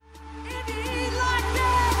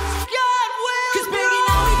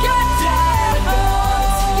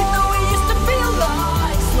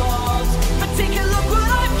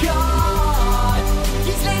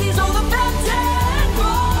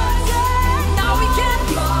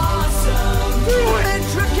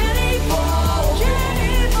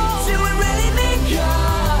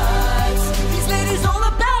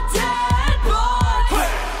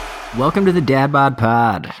Welcome to the Dad Bod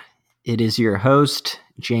Pod. It is your host,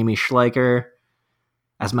 Jamie Schleicher.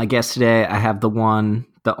 As my guest today, I have the one,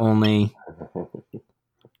 the only,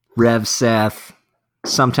 Rev Seth,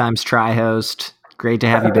 sometimes tri-host. Great to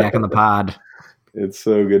have you back on the pod. It's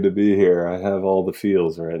so good to be here. I have all the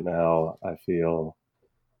feels right now. I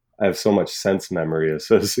have so much sense memory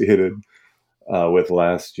associated with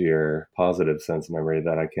last year, positive sense memory,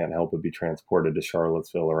 that I can't help but be transported to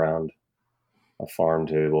Charlottesville around a farm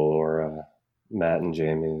table or Matt and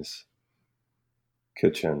Jamie's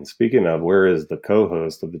kitchen. Speaking of, where is the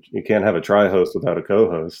co-host? You can't have a tri-host without a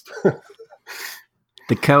co-host.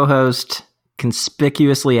 The co-host,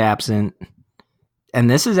 conspicuously absent. And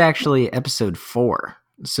this is actually episode 4.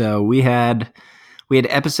 So we had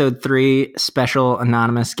episode 3, special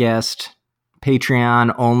anonymous guest,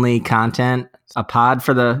 Patreon only content, a pod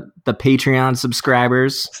for the Patreon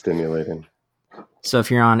subscribers. Stimulating. So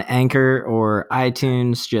if you're on Anchor or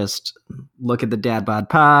iTunes, just look at the Dad Bod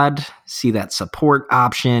Pod, see that support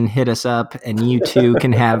option, hit us up, and you too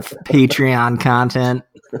can have Patreon content.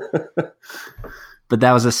 But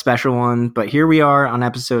that was a special one. But here we are on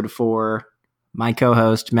episode 4. My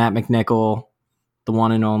co-host, Matt McNichol, the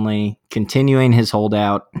one and only, continuing his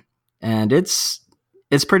holdout. And it's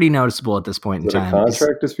pretty noticeable at this point in time. A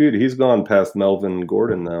contract dispute? He's gone past Melvin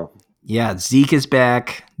Gordon now. Yeah, Zeke is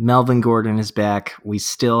back. Melvin Gordon is back. We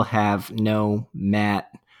still have no Matt.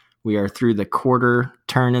 We are through the quarter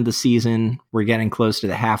turn of the season. We're getting close to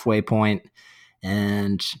the halfway point,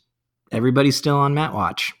 and everybody's still on Matt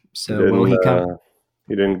watch. So will he come?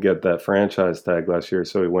 He didn't get that franchise tag last year,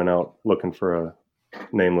 so he went out looking for a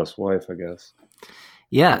nameless wife, I guess.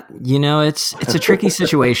 Yeah, it's a tricky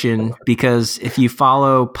situation because if you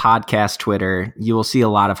follow podcast Twitter, you will see a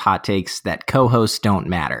lot of hot takes that co-hosts don't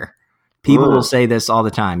matter. People will say this all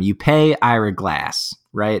the time. You pay Ira Glass,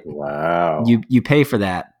 right? Wow. You pay for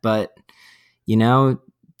that, but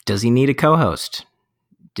does he need a co-host?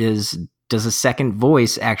 Does a second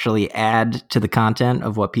voice actually add to the content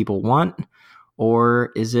of what people want,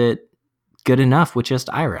 or is it good enough with just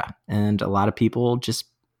Ira? And a lot of people just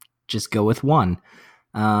go with one.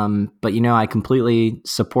 But I completely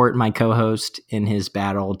support my co-host in his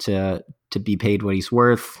battle to be paid what he's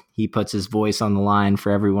worth. He puts his voice on the line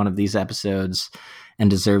for every one of these episodes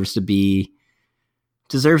and deserves to be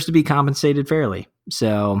compensated fairly.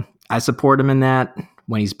 So I support him in that.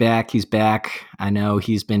 When he's back, he's back. I know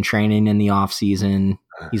he's been training in the off season.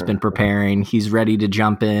 He's been preparing. He's ready to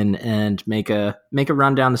jump in and make a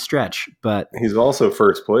run down the stretch. But he's also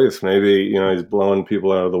first place. Maybe he's blowing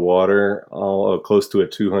people out of the water, all close to a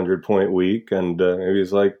 200-point week, and maybe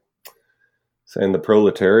he's like saying the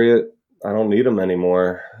proletariat, I don't need him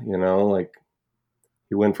anymore.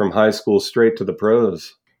 He went from high school straight to the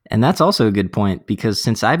pros. And that's also a good point, because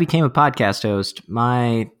since I became a podcast host,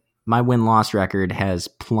 my win-loss record has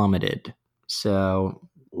plummeted. So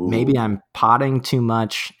maybe I'm potting too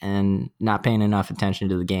much and not paying enough attention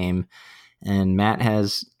to the game. And Matt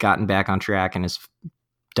has gotten back on track and is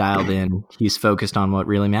dialed in. He's focused on what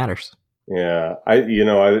really matters. Yeah. I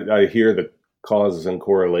hear the causes and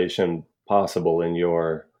correlation possible in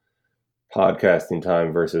your podcasting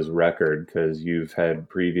time versus record, because you've had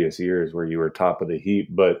previous years where you were top of the heap.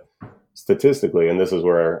 But statistically, and this is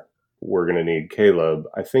where we're going to need Caleb,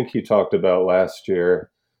 I think you talked about last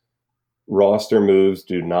year, roster moves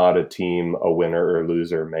do not a team a winner or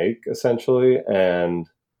loser make, essentially. And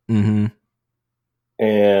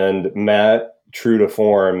and Matt, true to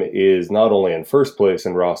form, is not only in first place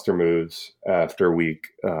in roster moves after week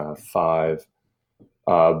 5,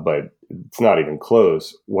 but it's not even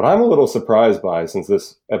close. What I'm a little surprised by, since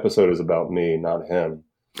this episode is about me, not him,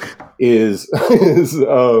 is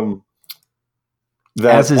that,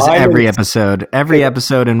 as is every episode. Every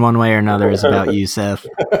episode in one way or another is about you, Seth.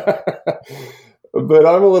 But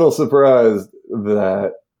I'm a little surprised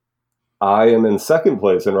that I am in second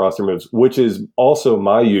place in roster moves, which is also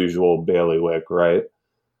my usual bailiwick, right?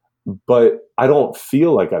 But I don't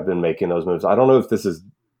feel like I've been making those moves. I don't know if this is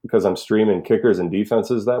because I'm streaming kickers and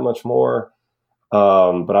defenses that much more.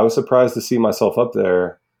 But I was surprised to see myself up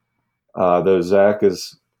there. Though Zach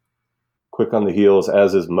is quick on the heels,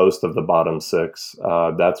 as is most of the bottom 6.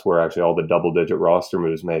 That's where actually all the double-digit roster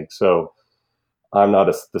moves make. So I'm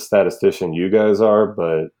not the statistician you guys are,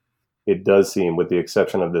 but it does seem, with the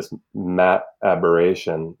exception of this Matt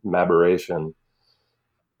aberration,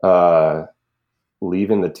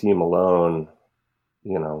 leaving the team alone,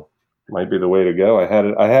 might be the way to go. I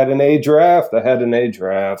had an A draft. That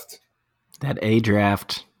A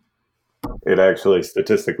draft. It actually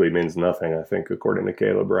statistically means nothing, I think, according to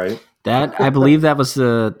Caleb, right? That I believe that was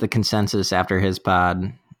the consensus after his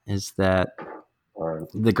pod, is that Right.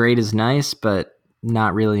 The grade is nice, but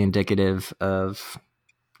not really indicative of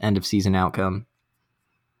end of season outcome.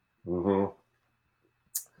 Mm-hmm.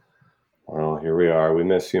 Well, here we are. We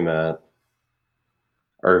miss you, Matt.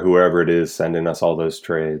 Or whoever it is sending us all those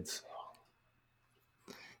trades.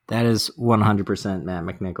 That is 100% Matt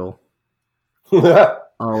McNichol.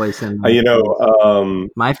 Always send You know,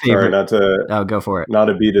 my sorry, favorite. Go for it. not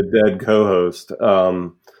to beat a dead co-host,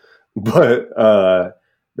 but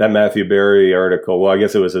that Matthew Berry article. Well, I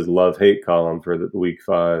guess it was his love-hate column for the week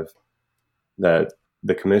 5 that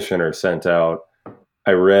the commissioner sent out.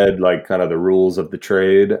 I read like kind of the rules of the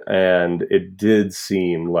trade, and it did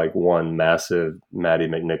seem like one massive Matty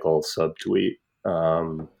McNichol subtweet.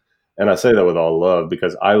 And I say that with all love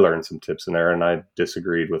because I learned some tips in there, and I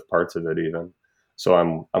disagreed with parts of it even. So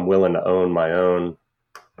I'm willing to own my own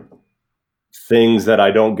things that I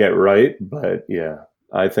don't get right. But yeah,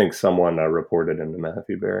 I think someone reported into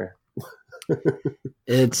Matthew Berry.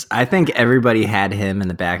 I think everybody had him in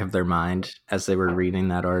the back of their mind as they were reading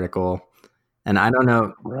that article. And I don't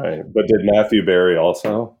know. Right. But did Matthew Berry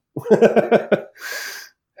also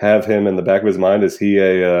have him in the back of his mind? Is he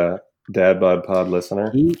a Dad Bod Pod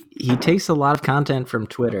listener? He takes a lot of content from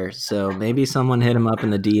Twitter. So maybe someone hit him up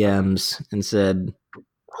in the DMs and said,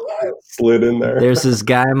 slid in there. There's this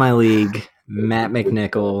guy in my league, Matt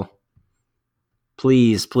McNichol.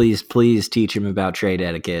 Please, please, please teach him about trade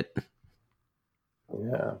etiquette.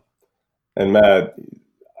 Yeah. And Matt,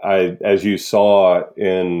 as you saw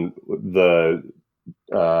in the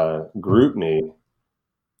group me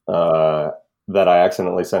that I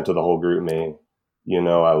accidentally sent to the whole group me, you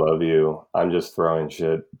know I love you. I'm just throwing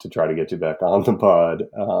shit to try to get you back on the pod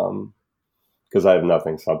because I have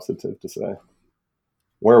nothing substantive to say.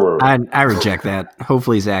 Where were we? I reject that.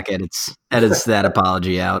 Hopefully Zach edits that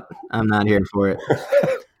apology out. I'm not here for it.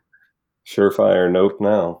 Surefire nope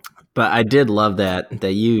now. But I did love that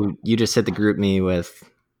you just hit the group me with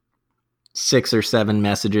 6 or 7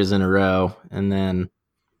 messages in a row, and then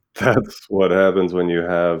that's what happens when you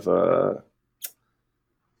have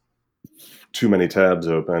too many tabs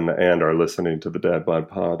open and are listening to the Dad Bod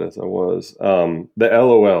Pod as I was. The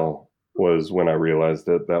LOL was when I realized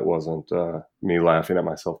that wasn't me laughing at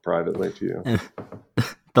myself privately to you.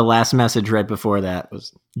 The last message right before that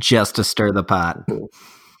was just to stir the pot.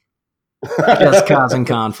 Just causing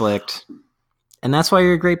conflict. And that's why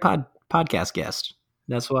you're a great podcast guest.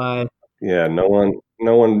 That's why. Yeah, no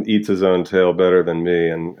one eats his own tail better than me,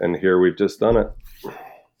 and here we've just done it.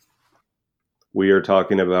 We are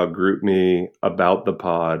talking about Group Me, about the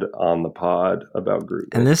pod, on the pod, about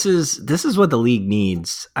Group Me. And this is what the league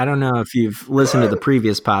needs. I don't know if you've listened to the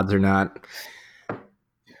previous pods or not,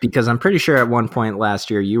 because I'm pretty sure at one point last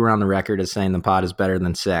year you were on the record as saying the pod is better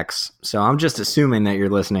than sex. So I'm just assuming that you're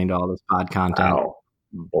listening to all this pod content. Wow.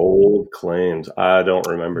 Bold claims. I don't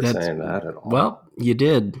remember saying that at all. Well, you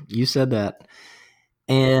did. You said that.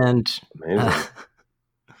 And amazing.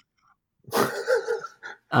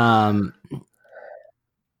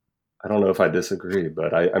 I don't know if I disagree,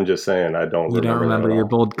 but I'm just saying I don't. You don't remember your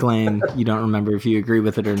bold claim. You don't remember if you agree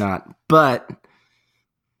with it or not. But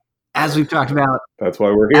as we've talked about, that's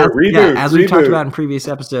why we're here. As we've talked about in previous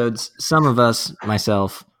episodes, some of us,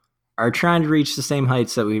 myself, are trying to reach the same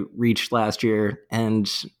heights that we reached last year,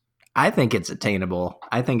 and I think it's attainable.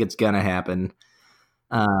 I think it's gonna happen.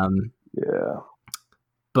 Yeah.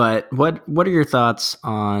 But what are your thoughts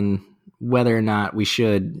on whether or not we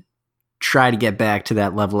should try to get back to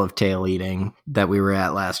that level of tail eating that we were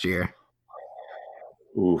at last year?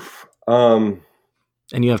 Oof. And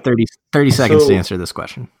you have 30 seconds to answer this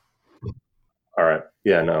question. All right.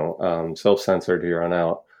 Yeah, no. Self-censored here on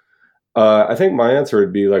out. I think my answer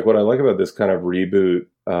would be like what I like about this kind of reboot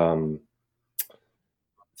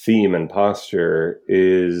theme and posture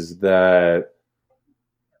is that,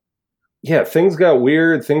 yeah, things got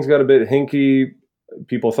weird. Things got a bit hinky.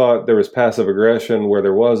 People thought there was passive aggression where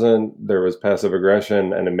there wasn't. There was passive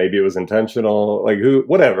aggression, and maybe it was intentional. Like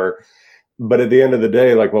whatever. But at the end of the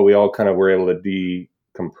day, like what we all kind of were able to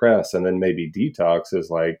decompress and then maybe detox is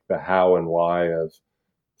like the how and why of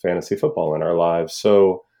fantasy football in our lives.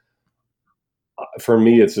 So for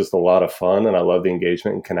me, it's just a lot of fun, and I love the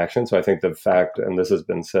engagement and connection. So I think the fact, and this has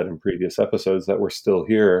been said in previous episodes, that we're still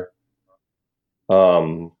here.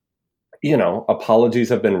 Apologies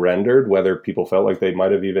have been rendered, whether people felt like they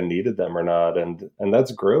might have even needed them or not. And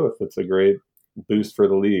that's growth. It's a great boost for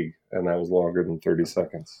the league. And that was longer than 30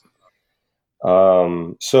 seconds.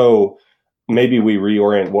 So maybe we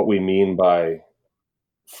reorient what we mean by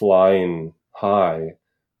flying high,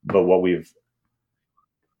 but what we've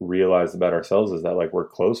realized about ourselves is that like we're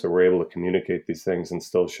closer, we're able to communicate these things and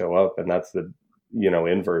still show up. And that's the,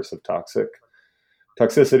 inverse of toxic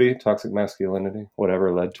toxicity, toxic masculinity,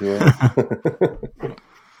 whatever led to it.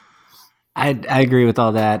 I agree with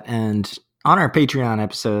all that. And on our Patreon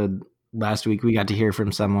episode last week, we got to hear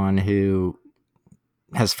from someone who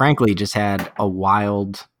has frankly just had a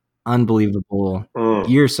wild, unbelievable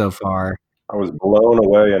year so far. I was blown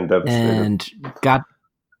away and devastated.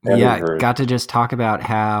 And got to just talk about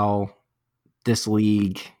how this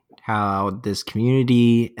league, how this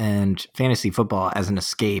community and fantasy football as an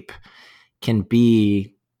escape can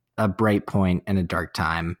be a bright point in a dark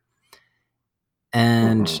time.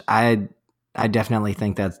 And I definitely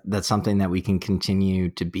think that that's something that we can continue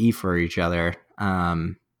to be for each other.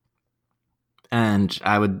 And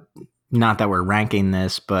I would, not that we're ranking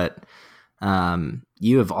this, but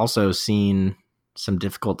you have also seen some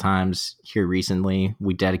difficult times here recently.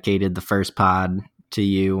 We dedicated the first pod to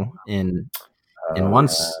you in one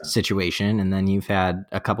situation, and then you've had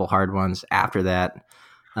a couple hard ones after that.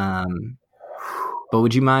 But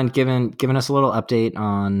would you mind giving us a little update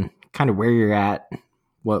on kind of where you're at,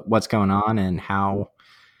 what's going on, and how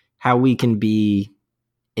we can be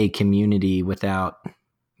a community without,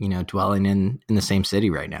 dwelling in the same city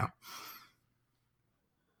right now?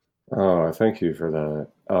 Oh, thank you for that.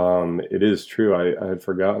 It is true. I had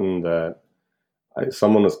forgotten that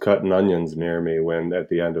someone was cutting onions near me when at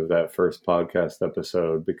the end of that first podcast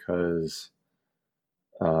episode, because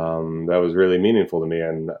that was really meaningful to me.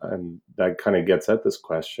 And that kind of gets at this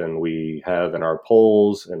question we have in our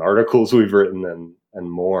polls and articles we've written and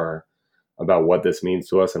more about what this means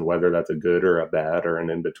to us and whether that's a good or a bad or an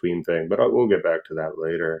in-between thing. But we'll get back to that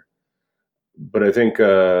later. But I think,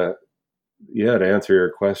 to answer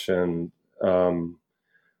your question,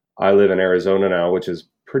 I live in Arizona now, which is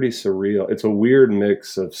pretty surreal. It's a weird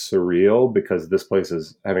mix of surreal because this place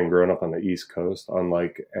is, having grown up on the East Coast,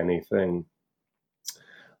 unlike anything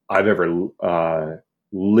I've ever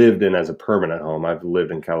lived in as a permanent home. I've lived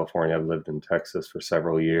in California. I've lived in Texas for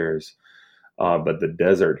several years. But the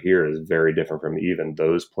desert here is very different from even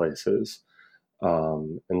those places.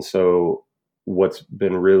 And so what's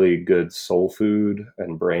been really good soul food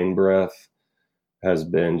and brain breath has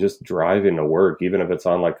been just driving to work, even if it's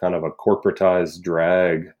on like kind of a corporatized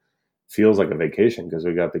drag, feels like a vacation because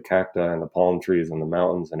we got the cacti and the palm trees and the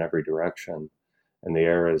mountains in every direction. And the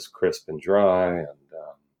air is crisp and dry and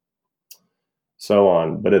so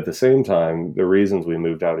on. But at the same time, the reasons we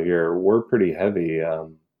moved out here were pretty heavy.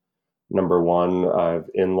 Number one, I have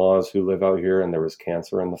in-laws who live out here and there was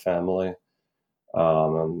cancer in the family.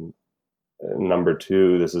 Number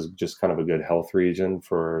two, this is just kind of a good health region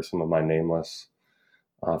for some of my nameless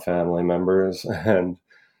family members. And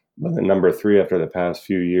but then number three, after the past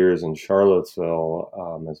few years in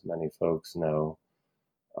Charlottesville, as many folks know,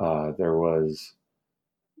 there was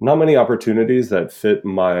not many opportunities that fit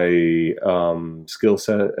my skill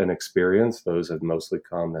set and experience. Those have mostly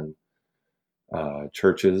come in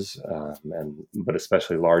churches, but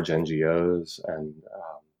especially large NGOs,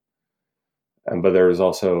 but there was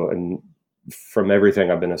also, and from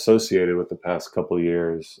everything I've been associated with the past couple of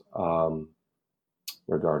years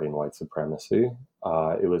regarding white supremacy,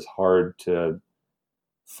 it was hard to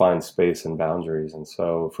find space and boundaries. And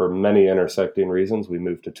so for many intersecting reasons, we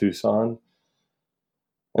moved to Tucson.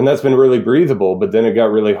 And that's been really breathable, but then it got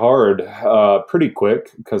really hard pretty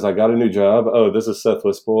quick because I got a new job. Oh, this is Seth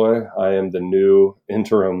Wisboy. I am the new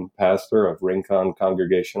interim pastor of Rincon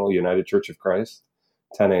Congregational United Church of Christ,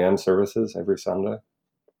 10 a.m. services every Sunday,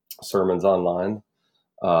 sermons online,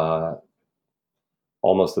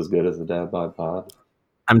 almost as good as the Dad Bod Pod.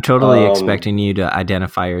 I'm totally expecting you to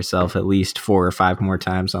identify yourself at least 4 or 5 more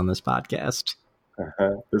times on this podcast.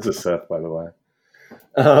 This is Seth, by the way.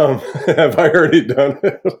 Have I already done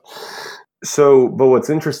it? So, but what's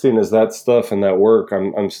interesting is that stuff and that work,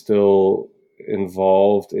 I'm still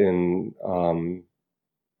involved in.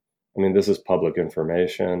 This is public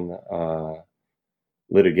information,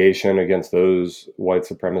 litigation against those white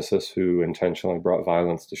supremacists who intentionally brought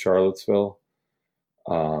violence to Charlottesville.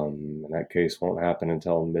 And that case won't happen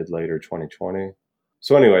until later 2020.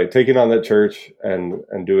 So anyway, taking on that church and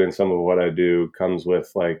doing some of what I do comes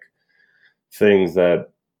with like things that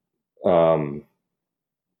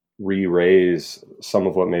re-raise some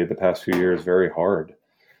of what made the past few years very hard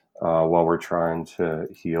while we're trying to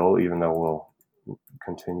heal, even though we'll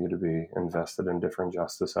continue to be invested in different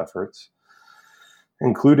justice efforts,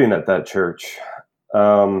 including at that church.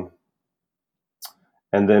 And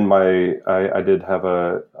then I did have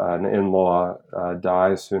an in-law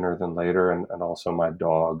die sooner than later, and also my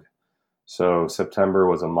dog. So September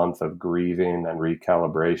was a month of grieving and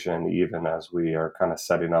recalibration, even as we are kind of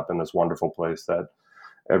setting up in this wonderful place that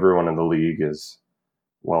everyone in the league is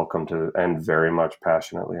welcome to and very much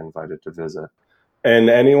passionately invited to visit. And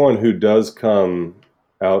anyone who does come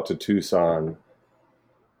out to Tucson,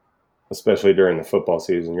 especially during the football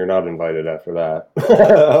season, you're not invited after that.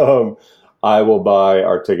 I will buy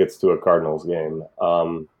our tickets to a Cardinals game.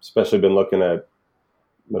 Especially been looking at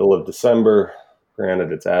middle of December.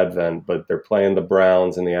 Granted, it's Advent, but they're playing the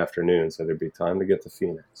Browns in the afternoon, so there'd be time to get to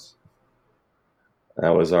Phoenix. That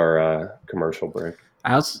was our commercial break.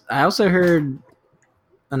 I also heard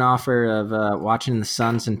an offer of watching the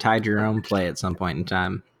Suns and Ty Jerome play at some point in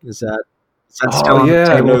time. Is that still on the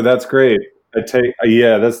table? No, that's great. That's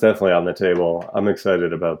definitely on the table. I'm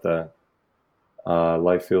excited about that.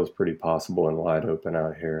 Life feels pretty possible and wide open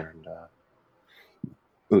out here, and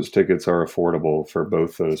those tickets are affordable for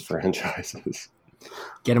both those franchises.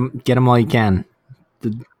 Get them while you can.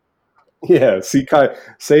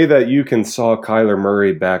 Say that you can saw Kyler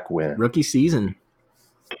Murray back when rookie season.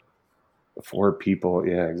 Before people,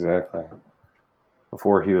 yeah, exactly.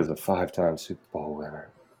 Before he was a 5-time Super Bowl winner.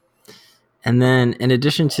 And then, in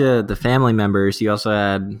addition to the family members, you also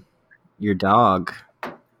had your dog,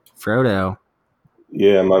 Frodo.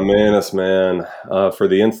 Yeah, my Manus man. For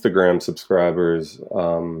the Instagram subscribers,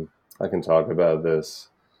 I can talk about this.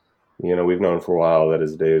 You know, we've known for a while that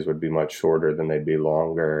his days would be much shorter than they'd be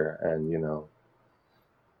longer. And, you know,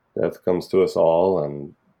 death comes to us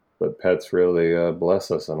all. But pets really bless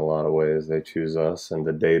us in a lot of ways. They choose us, and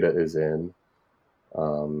the data is in.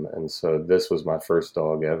 And so this was my first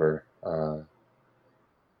dog ever. I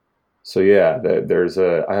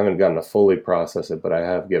haven't gotten to fully process it, but I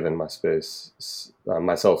have given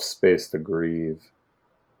myself space to grieve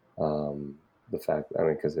the fact,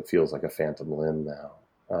 because it feels like a phantom limb now.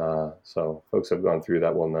 So folks have gone through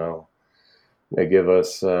that will know. They give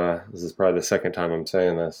us, this is probably the second time I'm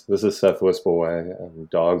saying this. This is Seth Wispelway, and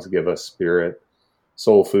dogs give us spirit,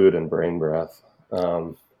 soul food, and brain breath.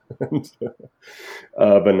 But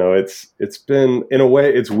no, it's been, in a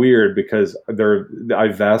way, it's weird because I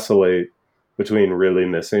vacillate between really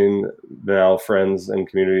missing now friends and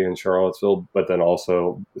community in Charlottesville, but then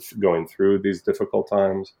also going through these difficult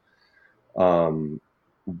times.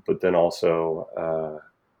 But then also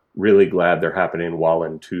really glad they're happening while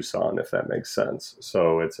in Tucson, if that makes sense.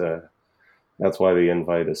 So that's why the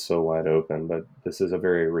invite is so wide open. But this is a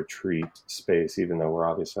very retreat space, even though we're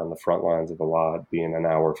obviously on the front lines of a lot, being an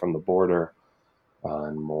hour from the border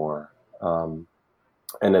and more. And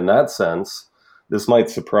in that sense, this might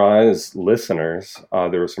surprise listeners.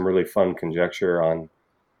 There was some really fun conjecture on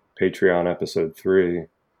Patreon episode 3.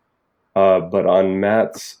 But on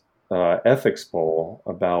Matt's ethics poll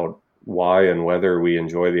about why and whether we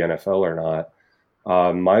enjoy the NFL or not,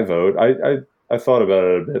 my vote, I thought about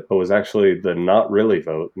it a bit, but was actually the not really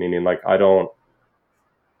vote, meaning like I don't.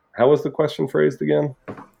 How was the question phrased again?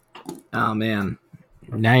 Oh man,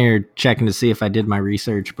 now you're checking to see if I did my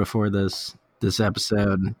research before this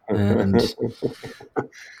episode. And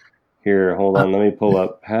here, hold on, let me pull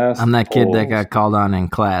up past. I'm that kid that got called on in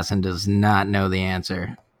class and does not know the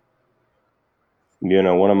answer. You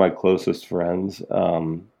know, one of my closest friends,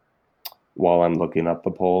 while I'm looking up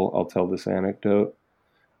the poll, I'll tell this anecdote.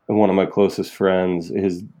 And one of my closest friends,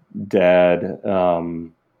 his dad,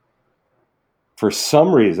 for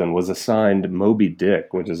some reason, was assigned Moby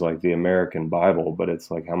Dick, which is like the American Bible, but it's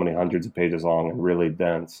like how many hundreds of pages long and really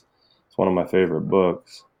dense. It's one of my favorite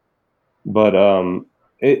books. But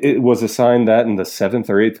it was assigned that in the 7th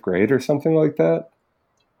or 8th grade or something like that.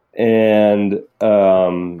 And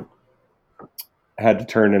had to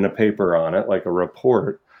turn in a paper on it, like a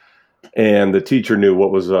report. And the teacher knew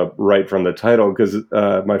what was right from the title because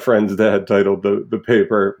my friend's dad titled the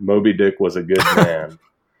paper, Moby Dick Was a Good Man.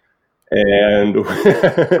 And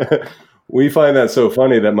we find that so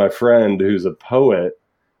funny that my friend, who's a poet,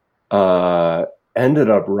 ended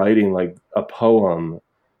up writing like a poem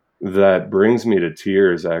that brings me to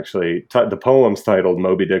tears, actually. The poem's titled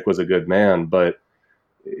Moby Dick Was a Good Man,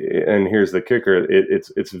 and here's the kicker,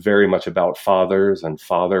 it's very much about fathers and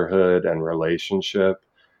fatherhood and relationship,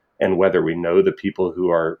 and whether we know the people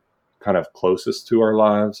who are kind of closest to our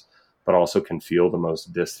lives, but also can feel the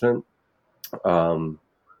most distant.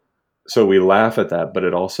 So we laugh at that, but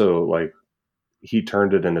it also, like, he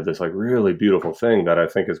turned it into this like really beautiful thing that I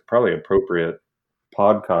think is probably appropriate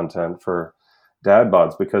pod content for dad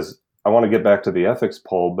bods, because I want to get back to the ethics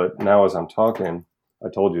poll, but now as I'm talking, I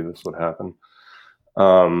told you this would happen.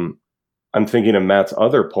 I'm thinking of Matt's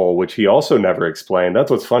other poll, which he also never explained. That's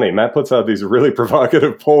what's funny. Matt puts out these really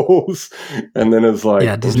provocative polls and then is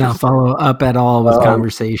like, does not follow up at all with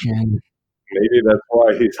conversation. Maybe that's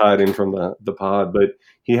why he's hiding from the pod. But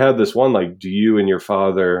he had this one, like, do you and your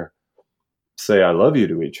father say I love you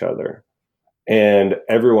to each other? And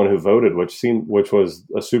everyone who voted, which was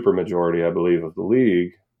a super majority, I believe, of the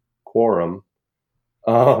league quorum,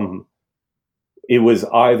 it was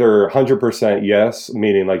either 100% yes,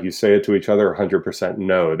 meaning like you say it to each other, or 100%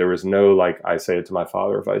 no. There was no like I say it to my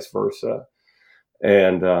father, or vice versa.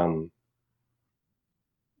 And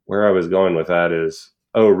where I was going with that is,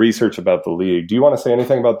 research about the league. Do you want to say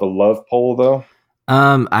anything about the love poll, though?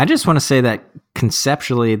 I just want to say that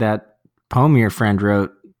conceptually, that poem your friend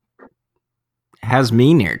wrote has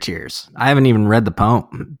me near tears. I haven't even read the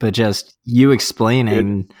poem, but just you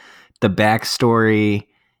explaining the backstory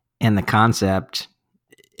and the concept,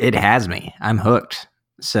 it has me. I'm hooked.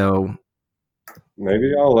 So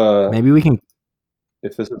maybe maybe we can.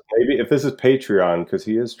 If this is Patreon, because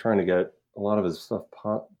he is trying to get a lot of his stuff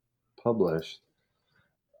published.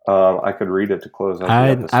 I could read it to close out the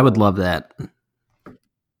episode. I would love that.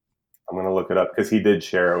 I'm going to look it up because he did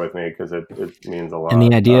share it with me because it means a lot. And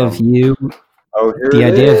the idea of you,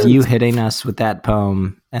 of you hitting us with that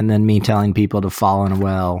poem and then me telling people to fall in a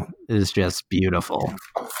well is just beautiful.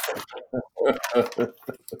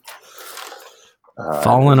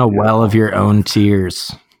 Fall in a well of your own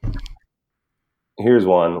tears. Here's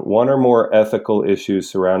one. One or more ethical issues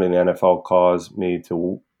surrounding the NFL cause me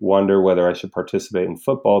to wonder whether I should participate in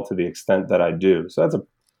football to the extent that I do. So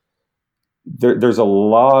there's a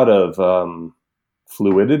lot of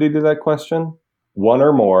fluidity to that question. One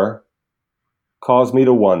or more cause me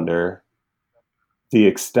to wonder the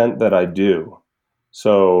extent that I do.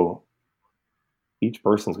 So each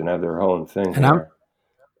person's going to have their own thing here.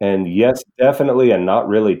 And yes, definitely, and not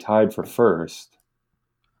really tied for first.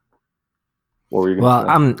 What were you going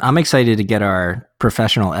to say? I'm excited to get our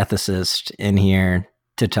professional ethicist in here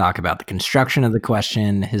to talk about the construction of the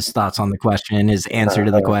question, his thoughts on the question, his answer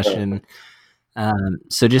to the question.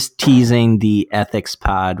 So just teasing the ethics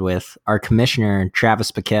pod with our commissioner,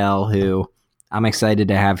 Travis Piquel, who I'm excited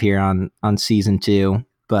to have here on season 2.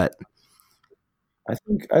 But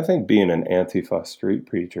I think being an Antifa street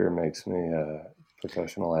preacher makes me a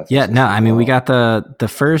professional ethicist. Yeah, no, I mean, we got the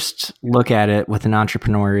first look at it with an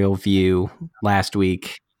entrepreneurial view last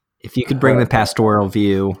week. If you could bring the pastoral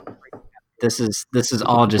view, this is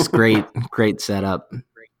all just great setup.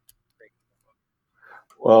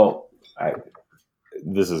 Well,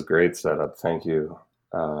 this is great setup. Thank you,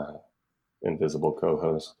 invisible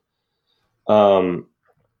co-host.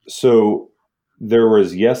 So there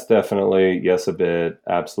was yes, definitely, yes, a bit,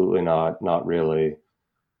 absolutely not really.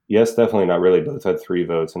 Yes, definitely, not really. Both had 3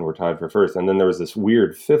 votes and were tied for first. And then there was this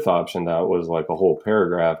weird 5th option that was like a whole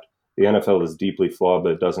paragraph. The NFL is deeply flawed,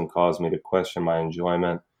 but it doesn't cause me to question my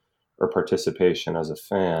enjoyment or participation as a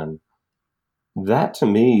fan. That to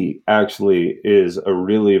me actually is a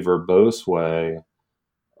really verbose way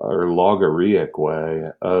or logarithmic way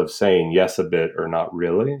of saying yes a bit or not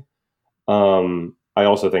really. I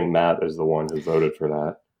also think Matt is the one who voted for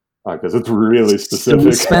that because it's really specific. So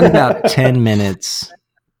we spent about 10 minutes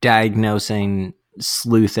diagnosing,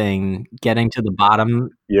 sleuthing, getting to the bottom.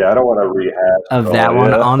 Yeah, I don't want to rehash of that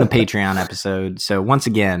one on the Patreon episode. So once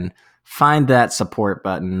again, find that support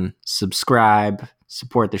button, subscribe,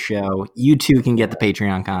 support the show. You too can get the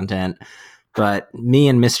Patreon content. But me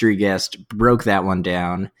and Mystery Guest broke that one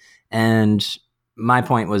down. And my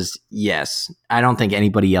point was, yes, I don't think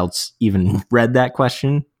anybody else even read that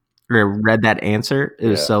question or read that answer. It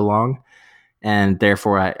was so long. And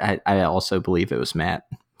therefore, I also believe it was Matt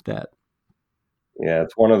that. Yeah,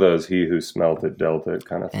 it's one of those he who smelt it dealt it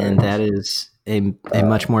kind of thing. And that is a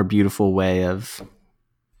much more beautiful way of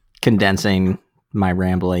condensing my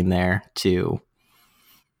rambling there to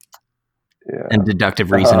and deductive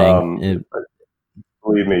reasoning.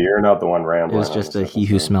 Believe me, you're not the one rambling. It was just a he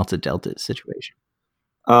who smelt it dealt it situation.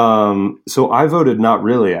 So I voted not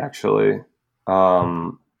really, actually.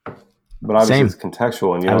 But obviously it's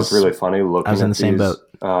contextual, and it's really funny looking at these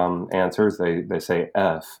answers. They say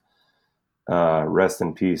F. Rest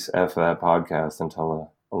in peace, F that podcast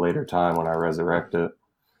until a later time when I resurrect it.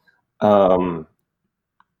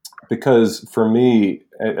 Because for me,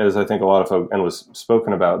 as I think a lot of folks, and was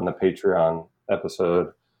spoken about in the Patreon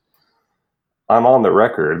episode, I'm on the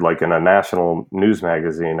record, like in a national news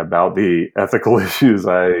magazine, about the ethical issues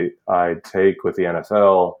I take with the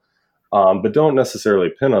NFL, but don't necessarily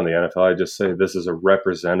pin on the NFL. I just say this is a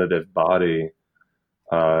representative body,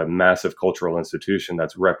 massive cultural institution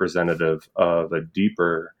that's representative of a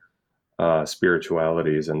deeper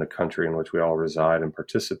spiritualities in the country in which we all reside and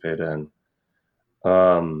participate in.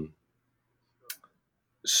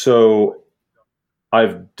 So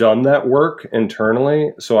I've done that work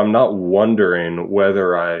internally, so I'm not wondering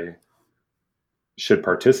whether I should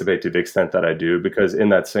participate to the extent that I do, because in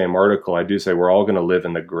that same article, I do say we're all going to live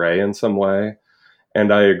in the gray in some way.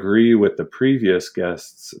 And I agree with the previous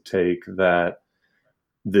guest's take that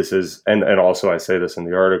this is, and also I say this in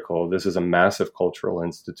the article, this is a massive cultural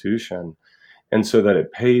institution. And so that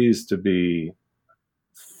it pays to be,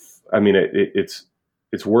 I mean, it's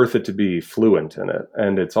worth it to be fluent in it.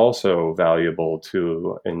 And it's also valuable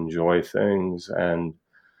to enjoy things.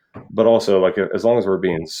 But also, like, as long as we're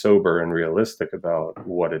being sober and realistic about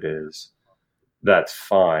what it is, that's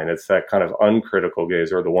fine. It's that kind of uncritical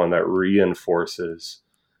gaze, or the one that reinforces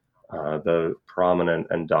the prominent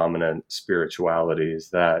and dominant spiritualities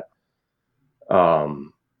that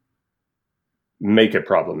make it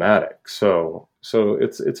problematic. So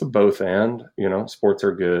it's a both and. Sports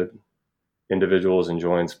are good. Individuals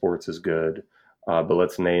enjoying sports is good, but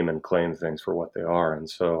let's name and claim things for what they are. And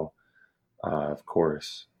so, of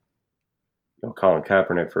course, Colin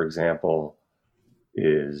Kaepernick, for example,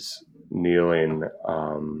 is kneeling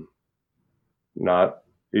not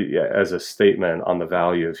as a statement on the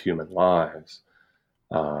value of human lives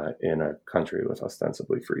in a country with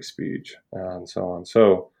ostensibly free speech and so on.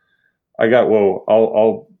 So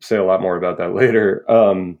I'll say a lot more about that later.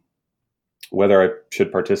 Whether I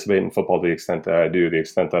should participate in football, the extent that I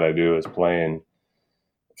do is playing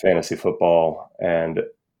fantasy football and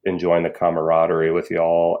enjoying the camaraderie with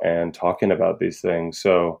y'all and talking about these things.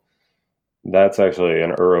 So that's actually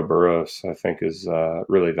an Ouroboros, I think, is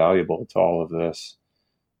really valuable to all of this,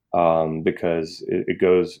 because it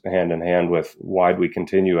goes hand in hand with why'd we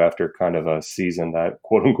continue after kind of a season that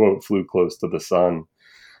quote unquote flew close to the sun.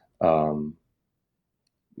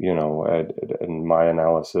 In my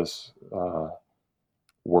analysis,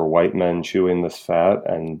 were white men chewing this fat,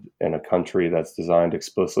 and in a country that's designed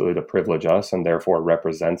explicitly to privilege us and therefore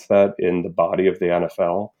represents that in the body of the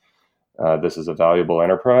NFL. This is a valuable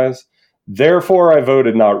enterprise. Therefore, I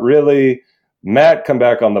voted not really. Matt, come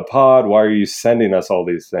back on the pod. Why are you sending us all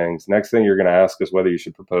these things? Next thing you're going to ask us whether you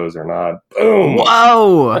should propose or not. Boom!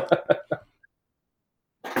 Whoa!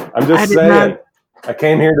 I'm just saying. I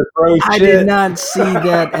came here to throw shit. I did not see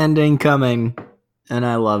that ending coming, and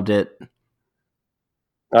I loved it.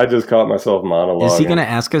 I just caught myself monologuing. Is he going to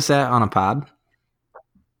ask us that on a pod?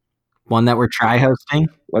 One that we're try-hosting?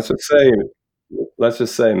 Let's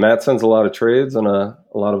just say Matt sends a lot of trades and a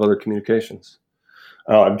lot of other communications.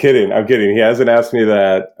 Oh, I'm kidding. He hasn't asked me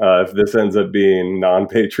that if this ends up being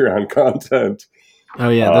non-Patreon content. Oh,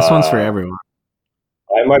 yeah. This one's for everyone.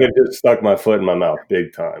 I might have just stuck my foot in my mouth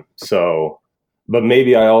big time. So, but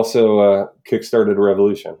maybe I also kickstarted a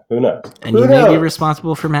revolution. Who knows? And you may be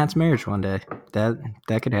responsible for Matt's marriage one day. That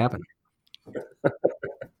could happen.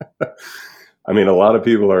 I mean, a lot of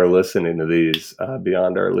people are listening to these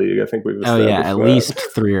beyond our league. I think we've established at least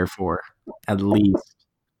 3 or 4. At least.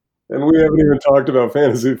 And we haven't even talked about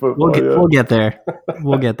fantasy football yet. We'll get there.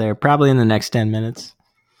 We'll get there. Probably in the next 10 minutes.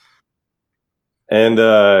 And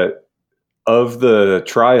of the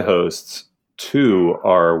tri-hosts, 2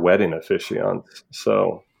 are wedding officiants.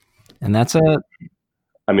 So, and that's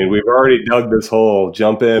I mean, we've already dug this hole.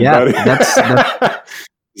 Jump in, buddy. That's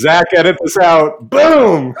Zach, edit this out.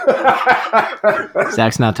 Boom!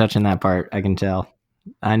 Zach's not touching that part. I can tell.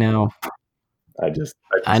 I know.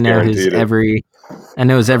 I know his every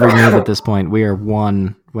move at this point. We are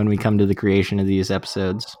one when we come to the creation of these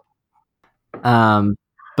episodes.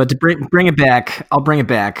 But to bring it back, I'll bring it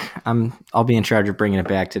back. I'll be in charge of bringing it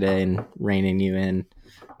back today and reining you in.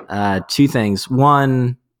 2 things.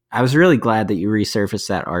 One, I was really glad that you resurfaced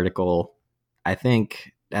that article. I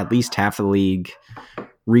think at least half the league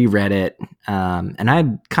reread it. And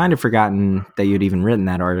I'd kind of forgotten that you'd even written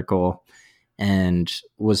that article, and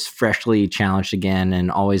was freshly challenged again,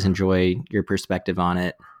 and always enjoy your perspective on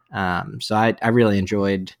it. So I really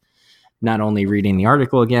enjoyed not only reading the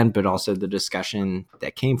article again, but also the discussion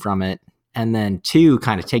that came from it. And then 2,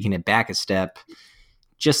 kind of taking it back a step,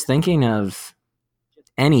 just thinking of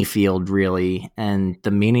any field really, and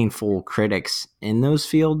the meaningful critics in those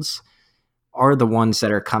fields are the ones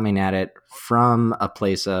that are coming at it from a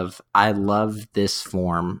place of, I love this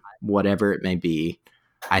form, whatever it may be.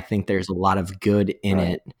 I think there's a lot of good in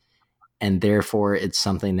it, and therefore it's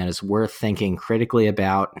something that is worth thinking critically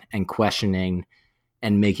about and questioning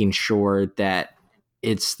and making sure that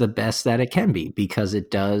it's the best that it can be, because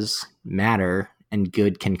it does matter and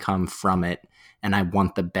good can come from it. And I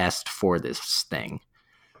want the best for this thing.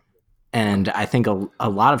 And I think a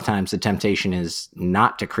lot of times the temptation is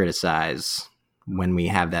not to criticize when we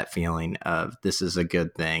have that feeling of this is a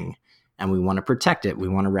good thing and we want to protect it. We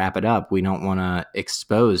want to wrap it up. We don't want to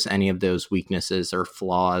expose any of those weaknesses or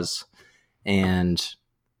flaws and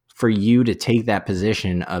for you to take that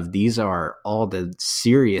position of these are all the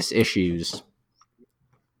serious issues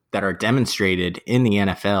that are demonstrated in the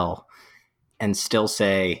NFL and still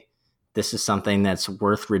say this is something that's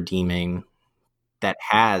worth redeeming, that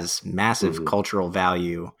has massive cultural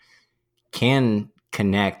value, can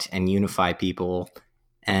connect and unify people,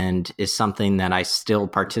 and is something that I still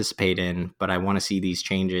participate in, but I want to see these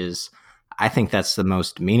changes. I think that's the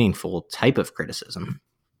most meaningful type of criticism.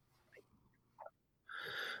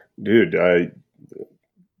 Dude, I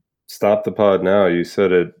stop the pod now. You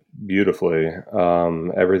said it beautifully.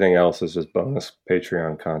 Everything else is just bonus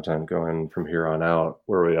Patreon content going from here on out,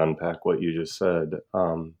 where we unpack what you just said.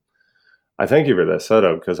 I thank you for that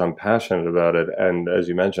setup because I'm passionate about it. And as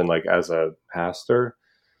you mentioned, like as a pastor,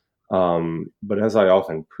 but as I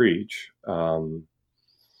often preach and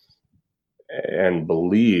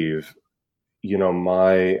believe, you know,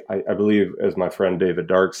 I believe, as my friend David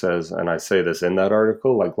Dark says, and I say this in that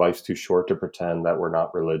article, like life's too short to pretend that we're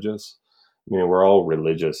not religious. I mean, we're all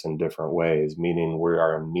religious in different ways, meaning we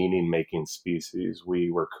are a meaning-making species.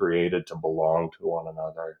 We were created to belong to one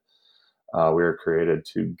another. We were created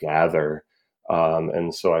to gather.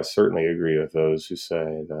 And so I certainly agree with those who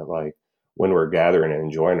say that, like, when we're gathering and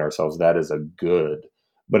enjoying ourselves, that is a good.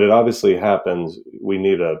 But it obviously happens. We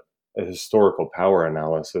need a historical power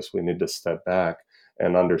analysis. We need to step back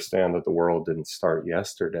and understand that the world didn't start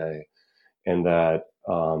yesterday. And that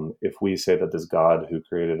if we say that this God who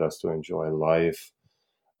created us to enjoy life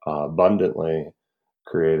abundantly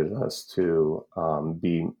created us to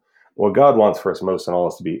be what God wants for us most in all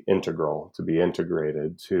is to be integral, to be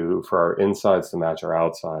integrated, to for our insides to match our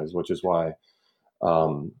outsides, which is why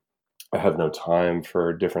I have no time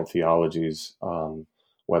for different theologies,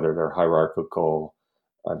 whether they're hierarchical,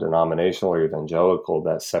 denominational, or evangelical,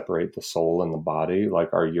 that separate the soul and the body.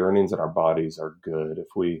 Like our yearnings and our bodies are good if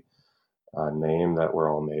we name that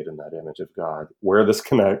we're all made in that image of God. Where this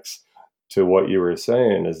connects to what you were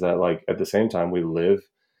saying is that, like, at the same time, we live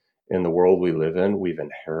in the world we live in, we've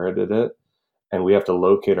inherited it, and we have to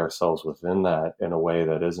locate ourselves within that in a way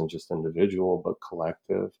that isn't just individual, but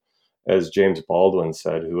collective. As James Baldwin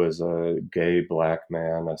said, who is a gay black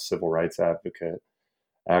man, a civil rights advocate,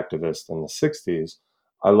 activist in the 60s,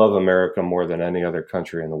 I love America more than any other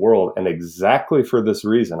country in the world. And exactly for this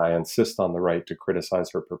reason, I insist on the right to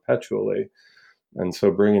criticize her perpetually. And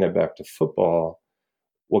so bringing it back to football,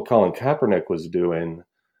 what Colin Kaepernick was doing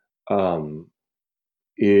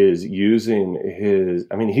is using his,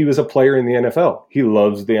 I mean, he was a player in the NFL. He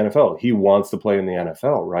loves the NFL. He wants to play in the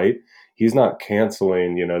NFL, right? He's not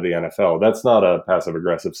canceling, you know, the NFL. That's not a passive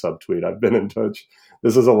aggressive subtweet. I've been in touch.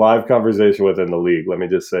 This is a live conversation within the league. Let me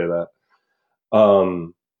just say that.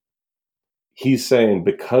 He's saying,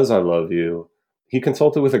 because I love you, he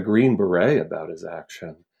consulted with a Green Beret about his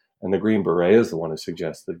action. And the Green Beret is the one who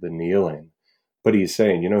suggested the kneeling. But he's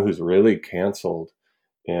saying, you know, who's really canceled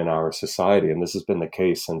in our society, and this has been the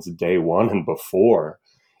case since day one and before,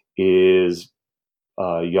 is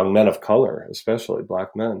young men of color, especially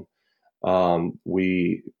black men.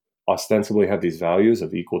 We ostensibly have these values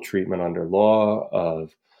of equal treatment under law,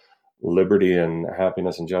 of liberty and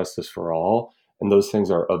happiness and justice for all. And those things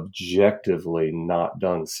are objectively not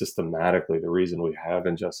done systematically. The reason we have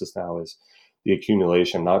injustice now is the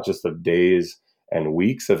accumulation, not just of days and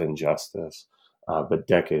weeks of injustice, but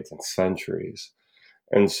decades and centuries.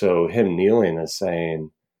 And so him kneeling is saying,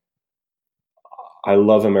 I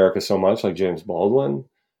love America so much, like James Baldwin,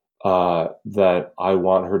 that I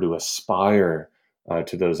want her to aspire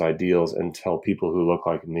to those ideals and tell people who look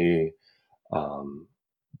like me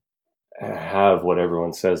have what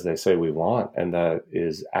everyone says they say we want. And that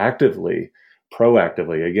is actively,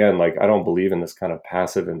 proactively. Again, like, I don't believe in this kind of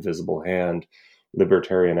passive, invisible hand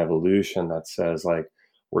libertarian evolution that says, like,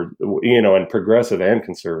 we're, you know, and progressive and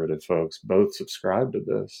conservative folks both subscribe to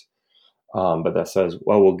this. But that says,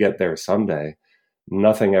 well, we'll get there someday.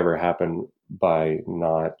 Nothing ever happened by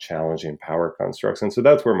not challenging power constructs. And so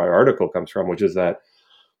that's where my article comes from, which is that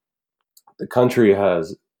the country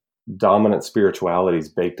has dominant spiritualities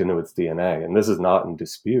baked into its DNA. And this is not in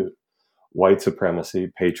dispute. White supremacy,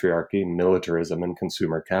 patriarchy, militarism, and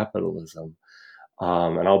consumer capitalism.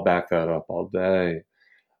 And I'll back that up all day.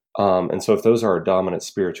 And so if those are our dominant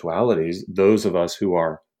spiritualities, those of us who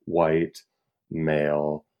are white,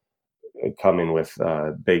 male, coming with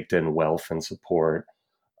baked in wealth and support,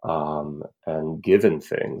 and given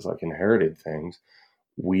things, like inherited things,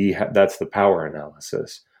 that's the power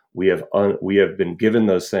analysis. We have been given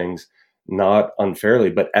those things, not unfairly,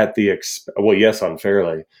 but at the well, yes,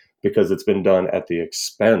 unfairly, because it's been done at the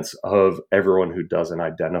expense of everyone who doesn't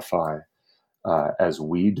identify as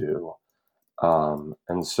we do.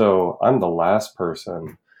 And so I'm the last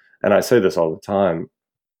person and I say this all the time,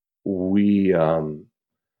 we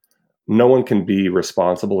no one can be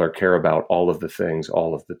responsible or care about all of the things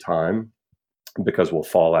all of the time, because we'll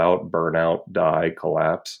fall out, burn out, die,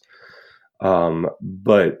 collapse.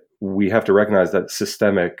 But we have to recognize that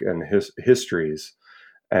systemic and histories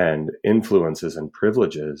and influences and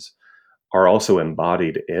privileges are also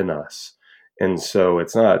embodied in us. And so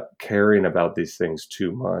it's not caring about these things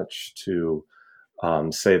too much to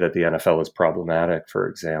say that the NFL is problematic, for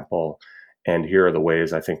example, and here are the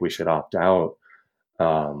ways I think we should opt out,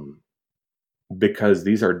 because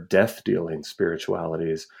these are death dealing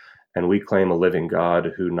spiritualities. And we claim a living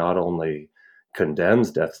God who not only condemns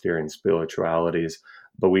death dealing spiritualities,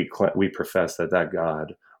 but we profess that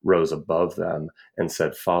God rose above them and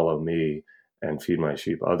said, "Follow me and feed my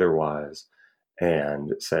sheep otherwise,"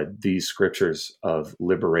 and said these scriptures of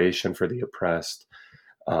liberation for the oppressed,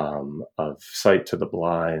 of sight to the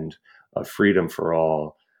blind, of freedom for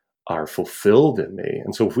all, are fulfilled in me.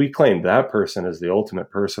 And so if we claim that person as the ultimate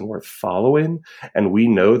person worth following, and we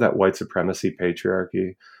know that white supremacy,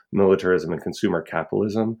 patriarchy, militarism, and consumer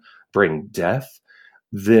capitalism bring death,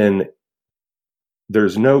 then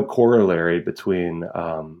there's no corollary between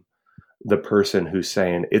the person who's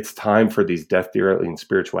saying it's time for these death-dealing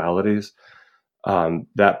spiritualities,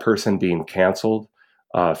 that person being canceled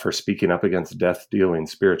for speaking up against death-dealing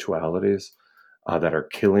spiritualities that are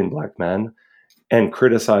killing Black men, and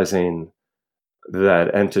criticizing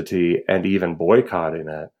that entity and even boycotting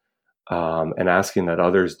it, and asking that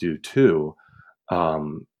others do too,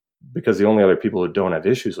 because the only other people who don't have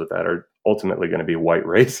issues with that are ultimately going to be white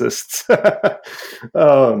racists.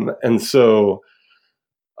 And so,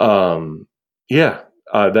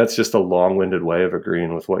 that's just a long-winded way of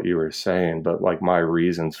agreeing with what you were saying. But like, my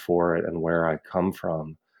reasons for it and where I come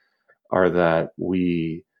from are that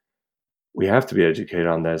we have to be educated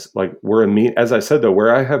on this. Like, as I said, though,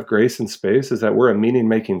 where I have grace and space is that we're a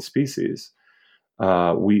meaning-making species.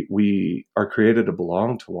 We are created to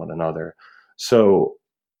belong to one another. So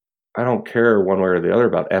I don't care one way or the other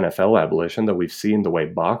about NFL abolition, though we've seen the way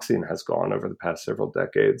boxing has gone over the past several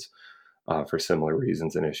decades for similar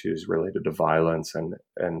reasons and issues related to violence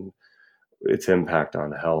and its impact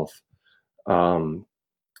on health. But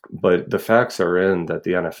the facts are in that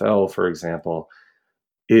the NFL, for example,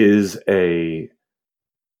 is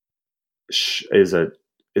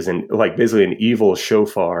basically an evil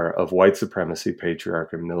shofar of white supremacy,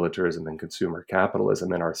 patriarchy, militarism, and consumer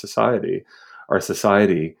capitalism in our society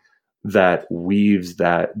that weaves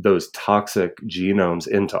those toxic genomes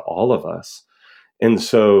into all of us. And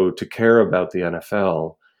so to care about the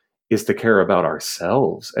NFL is to care about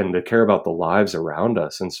ourselves and to care about the lives around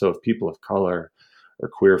us. And so if people of color or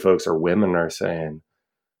queer folks or women are saying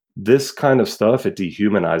this kind of stuff, it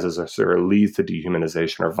dehumanizes us or leads to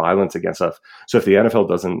dehumanization or violence against us. So if the NFL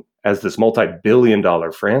doesn't, as this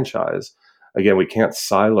multi-billion-dollar franchise, again, we can't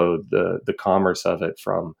silo the commerce of it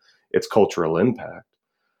from its cultural impact.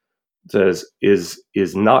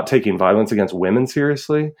 Is not taking violence against women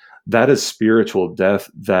seriously, that is spiritual death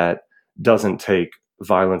that doesn't take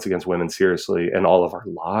violence against women seriously in all of our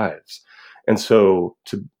lives. And so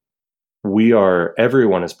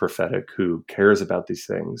everyone is prophetic who cares about these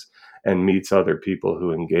things and meets other people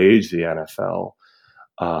who engage the NFL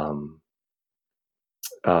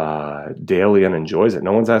daily and enjoys it.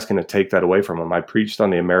 No one's asking to take that away from them. I preached on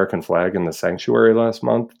the American flag in the sanctuary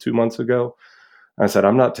 2 months ago. I said,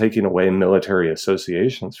 I'm not taking away military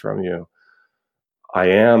associations from you. I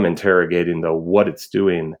am interrogating, though, what it's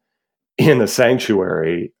doing in a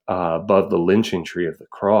sanctuary above the lynching tree of the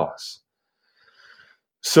cross.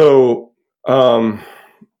 So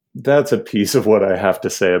that's a piece of what I have to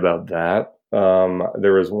say about that.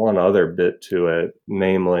 There was one other bit to it,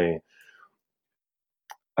 namely,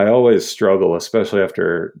 I always struggle, especially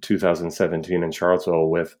after 2017 in Charlottesville,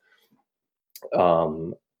 with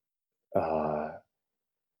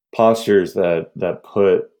postures that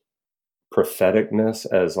put propheticness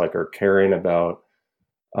as like, or caring about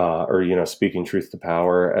or speaking truth to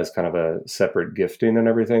power as kind of a separate gifting and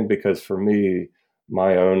everything. Because for me,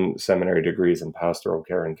 my own seminary degrees in pastoral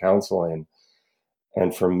care and counseling,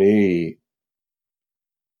 and for me,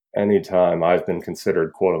 anytime I've been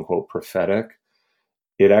considered quote unquote prophetic,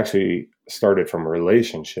 it actually started from a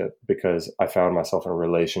relationship, because I found myself in a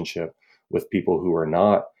relationship with people who are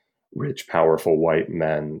not rich, powerful white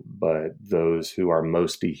men, but those who are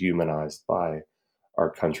most dehumanized by our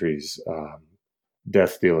country's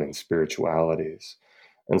death-dealing spiritualities.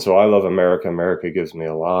 And so I love America. America gives me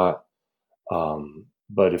a lot.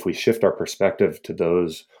 But if we shift our perspective to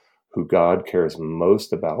those who God cares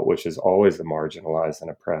most about, which is always the marginalized and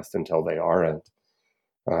oppressed until they aren't,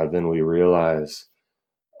 then we realize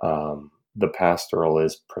the pastoral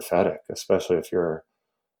is prophetic, especially if you're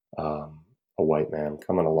a white man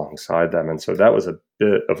coming alongside them. And so that was a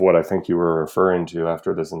bit of what I think you were referring to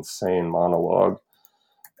after this insane monologue.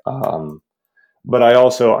 But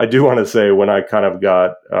I do want to say, when I kind of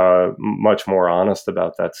got much more honest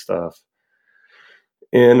about that stuff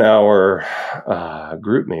in our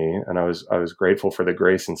group me, and I was grateful for the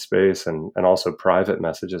grace and space and also private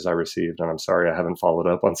messages I received. And I'm sorry I haven't followed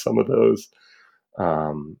up on some of those.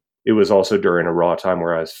 It was also during a raw time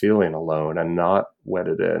where I was feeling alone and not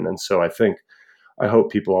wedded in. And so I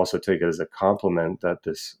hope people also take it as a compliment that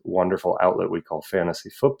this wonderful outlet we call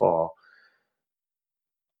fantasy football,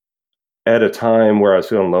 at a time where I was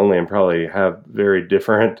feeling lonely and probably have very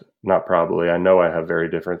different, not probably, I know I have very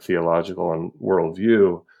different theological and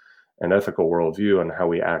worldview and ethical worldview and how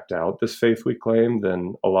we act out this faith we claim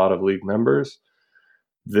than a lot of league members.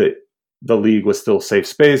 The league was still safe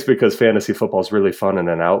space because fantasy football is really fun and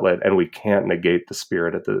an outlet, and we can't negate the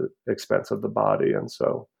spirit at the expense of the body. And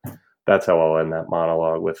so that's how I'll end that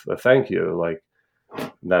monologue, with a thank you. Like,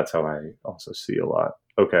 that's how I also see a lot.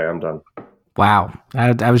 Okay, I'm done. Wow.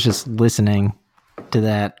 I was just listening to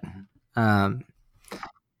that. Yeah,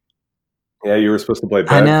 you were supposed to play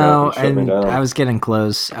bad. I know, and I was getting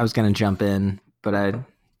close. I was going to jump in, but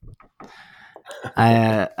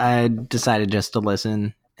I decided just to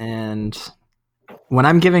listen. And when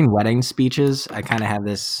I'm giving wedding speeches, I kind of have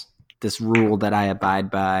this rule that I abide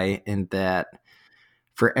by, in that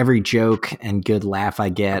for every joke and good laugh I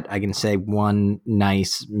get, I can say one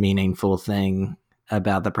nice, meaningful thing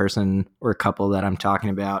about the person or couple that I'm talking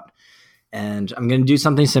about. And I'm going to do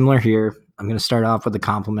something similar here. I'm going to start off with a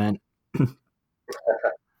compliment.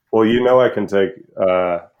 Well, I can take,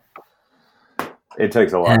 it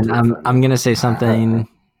takes a lot. And I'm going to say something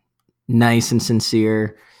nice and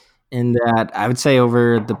sincere, in that I would say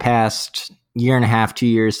over the past year and a half, 2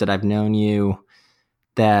 years that I've known you,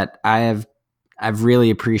 that I've really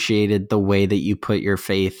appreciated the way that you put your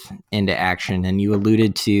faith into action. And you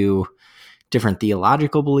alluded to different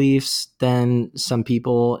theological beliefs than some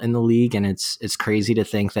people in the league. And it's crazy to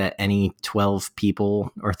think that any 12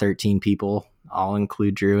 people or 13 people, I'll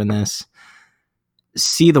include Drew in this,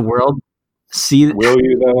 see the world. Will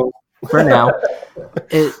you though? For now,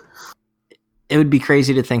 it would be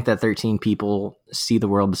crazy to think that 13 people see the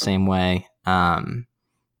world the same way.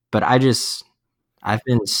 But I've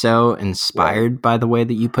been so inspired by the way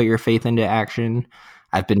that you put your faith into action.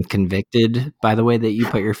 I've been convicted by the way that you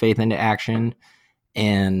put your faith into action.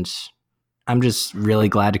 And I'm just really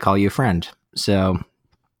glad to call you a friend. So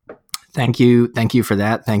thank you. Thank you for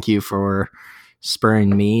that. Thank you for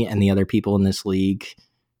spurring me and the other people in this league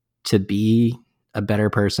to be a better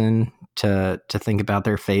person, to think about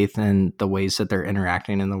their faith and the ways that they're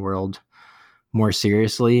interacting in the world more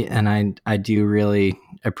seriously. And I do really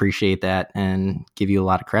appreciate that and give you a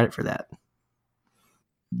lot of credit for that.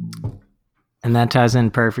 And that ties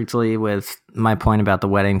in perfectly with my point about the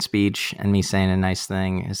wedding speech and me saying a nice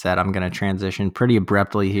thing, is that I'm going to transition pretty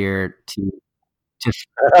abruptly here to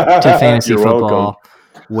fantasy football,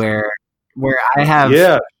 where I have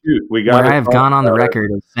I have gone on the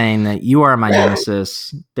record of saying that you are my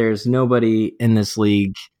nemesis. There's nobody in this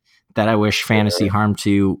league that I wish fantasy harm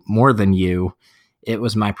to more than you. It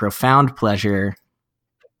was my profound pleasure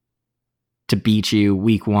to beat you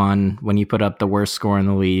week 1 when you put up the worst score in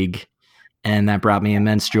the league. And that brought me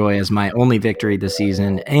immense joy as my only victory this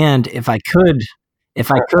season. And if I could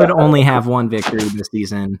only have one victory this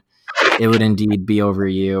season, it would indeed be over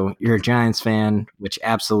you. You're a Giants fan, which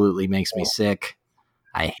absolutely makes me sick.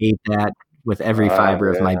 I hate that with every fiber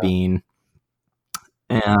of my being.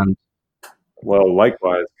 And well,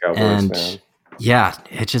 likewise, Cowboys fan. Yeah,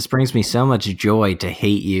 it just brings me so much joy to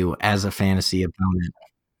hate you as a fantasy opponent.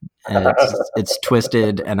 And it's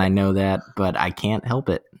twisted, and I know that, but I can't help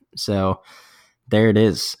it. So there it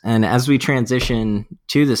is. And as we transition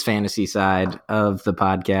to this fantasy side of the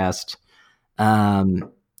podcast,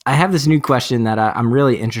 I have this new question that I'm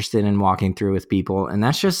really interested in walking through with people, and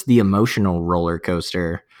that's just the emotional roller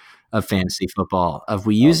coaster of fantasy football.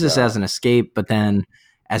 We use this as an escape, but then,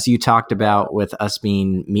 as you talked about, with us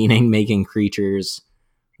being meaning-making creatures,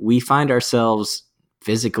 we find ourselves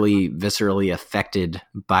physically, viscerally affected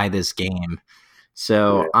by this game.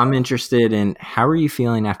 So I'm interested in, how are you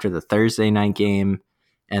feeling after the Thursday night game?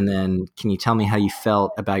 And then can you tell me how you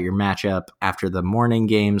felt about your matchup after the morning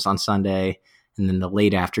games on Sunday, and then the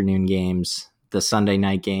late afternoon games, the Sunday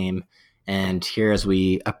night game? And here, as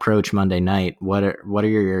we approach Monday night, what are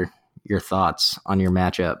your thoughts on your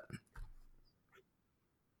matchup?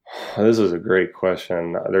 This is a great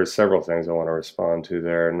question. There's several things I want to respond to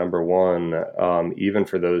there. Number one, even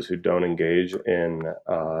for those who don't engage in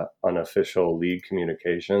unofficial league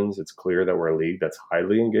communications, it's clear that we're a league that's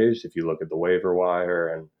highly engaged. If you look at the waiver wire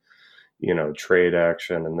and trade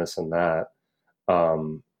action and this and that,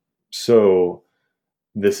 so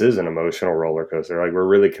this is an emotional roller coaster. Like, we're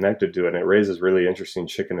really connected to it, and it raises really interesting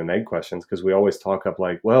chicken and egg questions, because we always talk up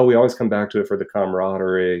like, well, we always come back to it for the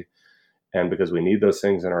camaraderie and because we need those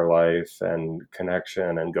things in our life and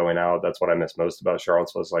connection and going out. That's what I miss most about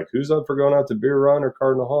Charlottesville. It's like, who's up for going out to Beer Run or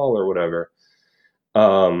Cardinal Hall or whatever?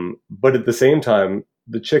 But at the same time,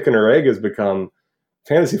 the chicken or egg has become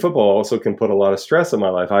fantasy football also can put a lot of stress in my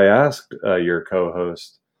life. I asked your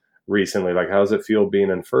co-host recently, like, how does it feel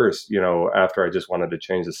being in first, after I just wanted to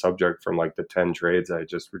change the subject from like the 10 trades I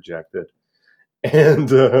just rejected.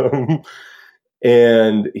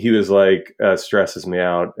 And he was like, stresses me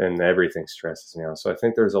out, and everything stresses me out. So I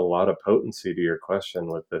think there's a lot of potency to your question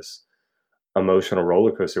with this emotional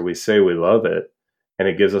roller coaster. We say we love it, and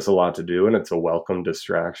it gives us a lot to do, and it's a welcome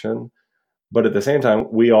distraction. But at the same time,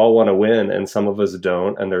 we all want to win, and some of us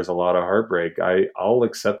don't, and there's a lot of heartbreak. I'll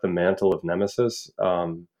accept the mantle of nemesis,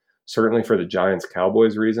 certainly for the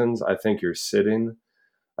Giants-Cowboys reasons. I think you're sitting.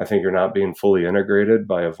 I think you're not being fully integrated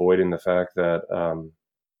by avoiding the fact that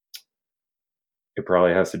it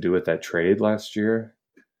probably has to do with that trade last year,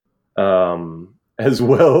 as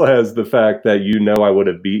well as the fact that I would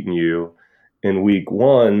have beaten you in week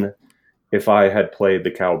one if I had played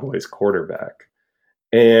the Cowboys quarterback.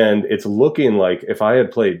 And it's looking like if I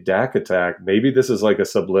had played Dak Attack, maybe this is like a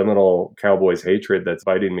subliminal Cowboys hatred that's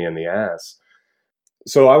biting me in the ass.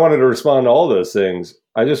 So I wanted to respond to all those things.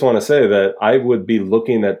 I just want to say that I would be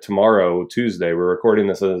looking at tomorrow, Tuesday, we're recording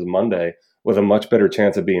this as Monday, with a much better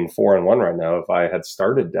chance of being 4-1 right now if I had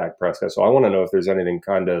started Dak Prescott. So I want to know if there's anything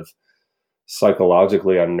kind of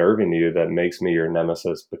psychologically unnerving to you that makes me your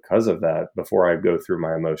nemesis because of that before I go through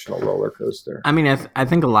my emotional roller coaster. I mean, I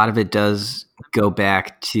think a lot of it does go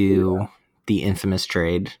back to the infamous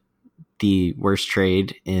trade, the worst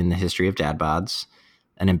trade in the history of dad bods,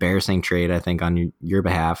 an embarrassing trade, I think, on your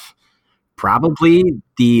behalf. Probably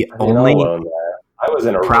the only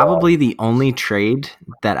trade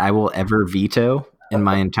that I will ever veto in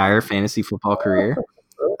my entire fantasy football career.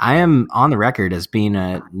 I am on the record as being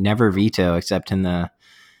a never veto, except in the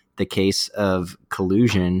case of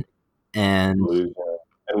collusion. And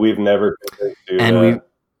we've never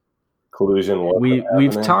collusion.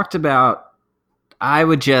 We've talked about. I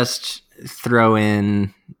would just throw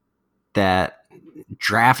in that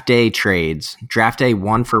draft day trades, draft day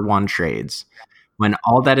 1-for-1 trades, when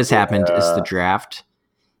all that has happened is the draft,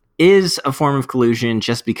 is a form of collusion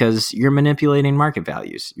just because you're manipulating market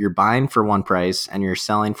values. You're buying for one price and you're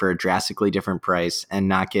selling for a drastically different price and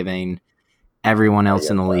not giving everyone else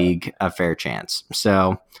in the league a fair chance.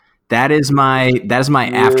 So that is my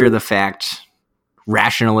after the fact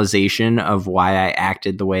rationalization of why I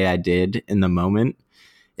acted the way I did in the moment.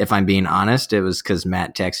 If I'm being honest, it was because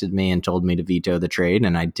Matt texted me and told me to veto the trade,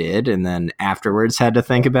 and I did, and then afterwards had to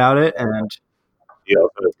think about it. And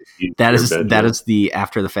that is the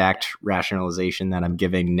after the fact rationalization that I'm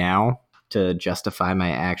giving now to justify my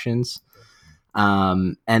actions.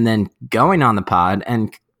 And then going on the pod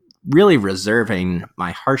and really reserving my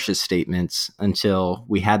harshest statements until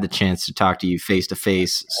we had the chance to talk to you face to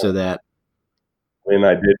face, so that and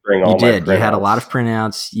I did bring all my printouts. You had a lot of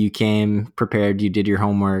printouts. You came prepared. You did your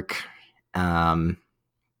homework. And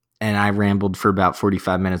I rambled for about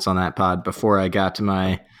 45 minutes on that pod before I got to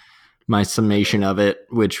my summation of it,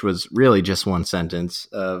 which was really just one sentence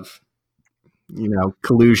of,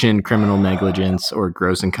 collusion, criminal negligence, or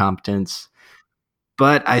gross incompetence.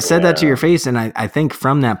 But I said that to your face, and I think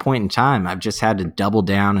from that point in time, I've just had to double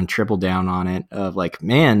down and triple down on it of like,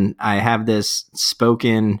 man, I have this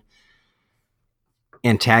spoken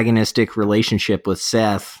antagonistic relationship with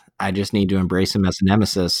Seth. I just need to embrace him as a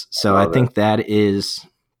nemesis. So I think that is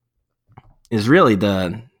really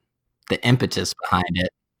the impetus behind it.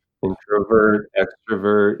 Introvert,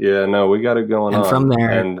 extrovert. Yeah, no, we got it going on. And from there,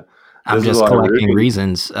 and I'm just collecting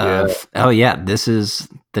reasons of, this is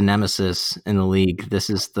the nemesis in the league. This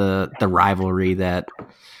is the rivalry that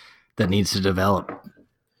needs to develop.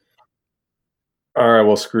 All right,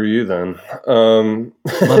 well, screw you then.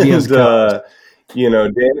 Love you as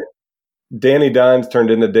Danny Dimes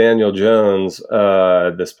turned into Daniel Jones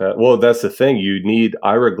this past. Well, that's the thing. You need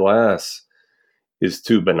Ira Glass is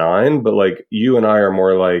too benign, but like you and I are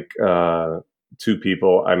more like two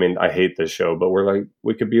people. I mean, I hate this show, but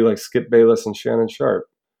we could be like Skip Bayless and Shannon Sharp.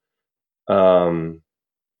 Not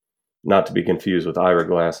to be confused with Ira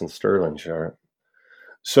Glass and Sterling Sharp.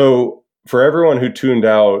 So for everyone who tuned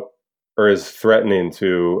out or is threatening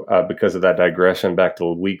to because of that digression back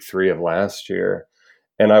to week 3 of last year,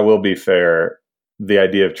 and I will be fair, the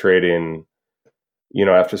idea of trading,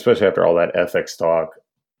 especially after all that ethics talk,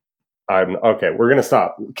 I'm okay. We're going to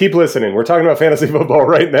stop. Keep listening. We're talking about fantasy football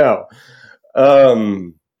right now.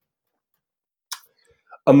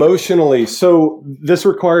 Emotionally, so this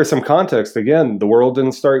requires some context. Again, the world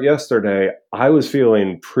didn't start yesterday. I was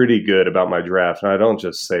feeling pretty good about my draft, and I don't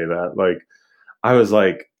just say that. Like, I was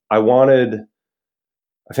like, I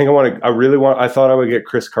thought I would get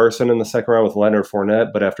Chris Carson in the second round with Leonard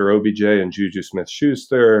Fournette, but after OBJ and Juju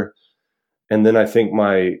Smith-Schuster, and then I think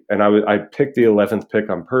I picked the 11th pick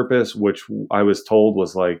on purpose, which I was told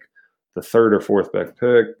was like the third or fourth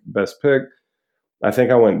best pick. I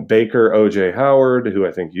think I went Baker, OJ Howard, who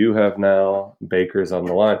I think you have now. Baker's on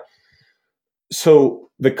the line.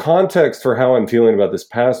 So the context for how I'm feeling about this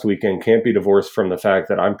past weekend can't be divorced from the fact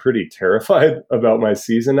that I'm pretty terrified about my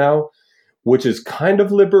season now, which is kind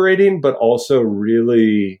of liberating, but also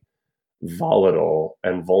really volatile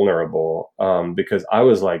and vulnerable, because I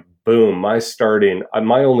was like, boom, my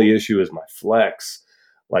only issue is my flex.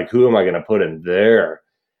 Like, who am I going to put in there?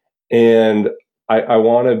 And I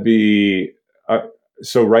want to be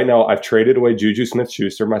so right now I've traded away Juju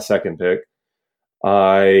Smith-Schuster, my second pick.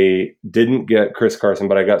 I didn't get Chris Carson,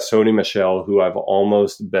 but I got Sony Michel, who I've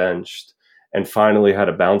almost benched and finally had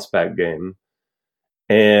a bounce back game.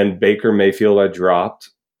 And Baker Mayfield I dropped,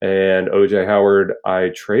 and OJ Howard I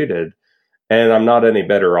traded. And I'm not any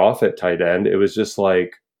better off at tight end. It was just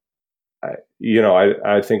like,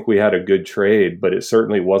 I think we had a good trade, but it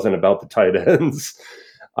certainly wasn't about the tight ends.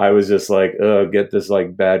 I was just like, get this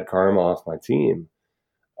like bad karma off my team.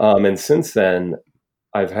 And since then,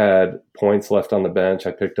 I've had points left on the bench.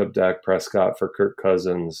 I picked up Dak Prescott for Kirk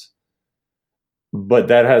Cousins. But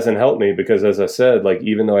that hasn't helped me because, as I said, like,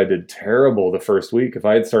 even though I did terrible the first week, if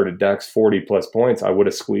I had started Dak's 40-plus points, I would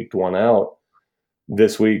have squeaked one out.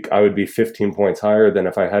 This week, I would be 15 points higher than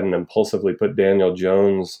if I hadn't impulsively put Daniel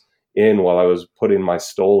Jones in while I was putting my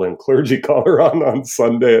stolen clergy collar on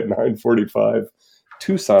Sunday at 9:45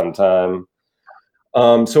 Tucson time.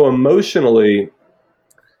 So emotionally,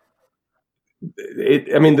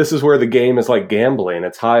 this is where the game is like gambling.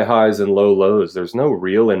 It's high highs and low lows. There's no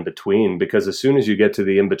real in between, because as soon as you get to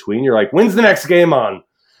the in between, you're like, when's the next game on?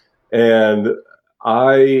 And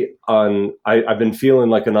I've been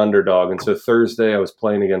feeling like an underdog. And so Thursday I was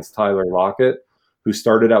playing against Tyler Lockett, who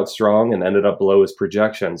started out strong and ended up below his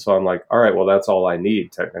projection. So I'm like, all right, well, that's all I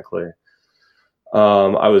need technically.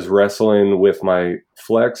 I was wrestling with my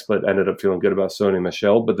flex, but ended up feeling good about Sony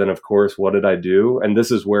Michel. But then, of course, what did I do? And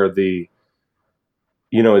this is where as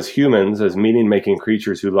humans, as meaning-making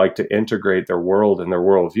creatures who like to integrate their world and their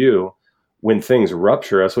worldview, when things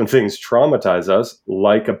rupture us, when things traumatize us,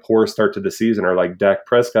 like a poor start to the season or like Dak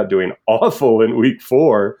Prescott doing awful in week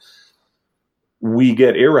 4, we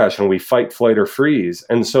get irrational. We fight, flight, or freeze.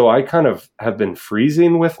 And so I kind of have been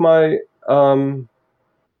freezing with my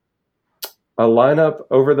a lineup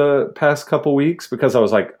over the past couple weeks because I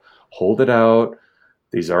was like, hold it out.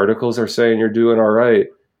 These articles are saying you're doing all right.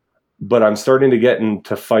 But I'm starting to get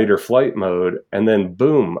into fight or flight mode. And then,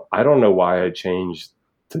 boom, I don't know why I changed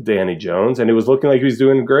to Danny Jones. And it was looking like he was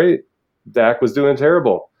doing great. Dak was doing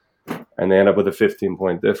terrible. And they end up with a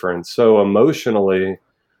 15-point difference. So emotionally,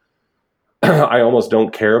 I almost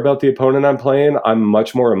don't care about the opponent I'm playing. I'm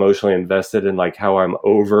much more emotionally invested in like how I'm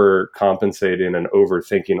overcompensating and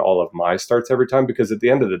overthinking all of my starts every time. Because at the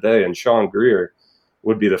end of the day, and Sean Greer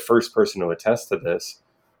would be the first person to attest to this,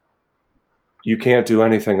 you can't do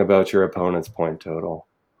anything about your opponent's point total.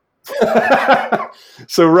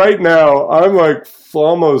 So right now, I'm like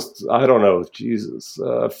almost, I don't know,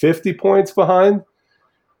 50 points behind.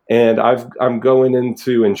 And I'm going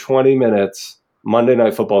into, in 20 minutes, Monday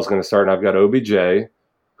Night Football is going to start, and I've got OBJ,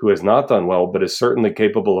 who has not done well, but is certainly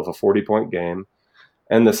capable of a 40-point game,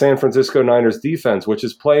 and the San Francisco Niners defense, which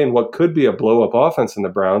is playing what could be a blow-up offense in the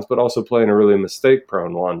Browns, but also playing a really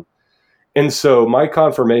mistake-prone one. And so my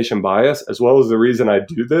confirmation bias, as well as the reason I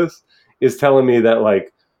do this, is telling me that,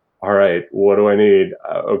 like, all right, what do I need?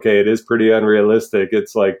 Okay, it is pretty unrealistic.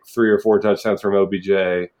 It's like 3 or 4 touchdowns from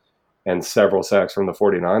OBJ and several sacks from the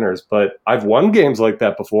 49ers. But I've won games like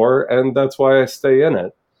that before, and that's why I stay in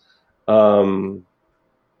it. So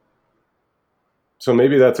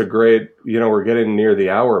maybe that's a great, we're getting near the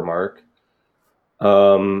hour mark.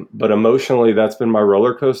 But emotionally, that's been my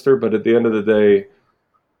roller coaster. But at the end of the day,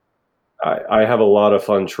 I have a lot of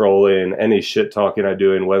fun trolling any shit talking I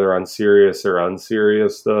do, and whether on serious or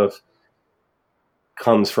unserious stuff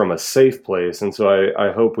comes from a safe place. And so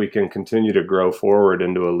I hope we can continue to grow forward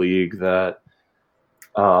into a league that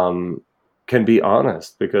can be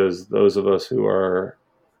honest, because those of us who are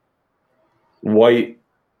white,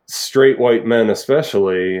 straight white men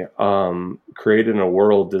especially, created in a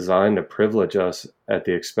world designed to privilege us at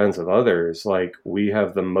the expense of others, like we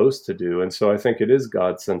have the most to do. And so I think it is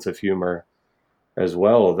God's sense of humor as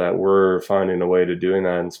well that we're finding a way to doing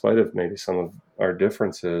that in spite of maybe some of our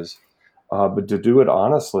differences, but to do it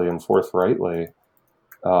honestly and forthrightly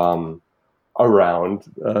around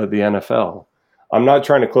the NFL. I'm not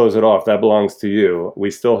trying to close it off. That belongs to you.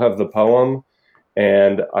 We still have the poem,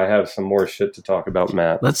 and I have some more shit to talk about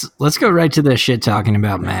Matt. Let's go right to the shit talking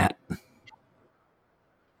about Matt.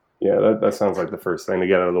 Yeah, that sounds like the first thing to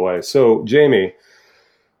get out of the way. So, Jamie,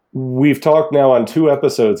 we've talked now on 2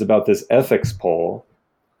 episodes about this ethics poll,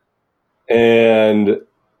 and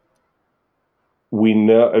we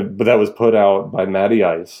know, but that was put out by Matty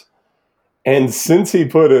Ice. And since he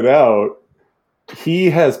put it out, he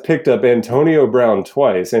has picked up Antonio Brown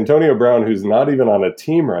twice. Antonio Brown, who's not even on a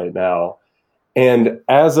team right now. And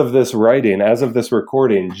as of this writing, as of this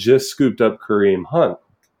recording, just scooped up Kareem Hunt.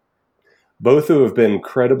 Both who have been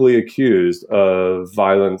credibly accused of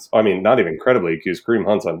violence. I mean, not even credibly accused. Kareem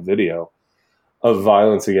Hunt's on video of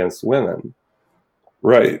violence against women.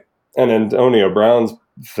 Right. And Antonio Brown's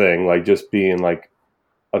thing, like just being like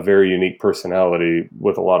a very unique personality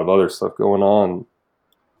with a lot of other stuff going on.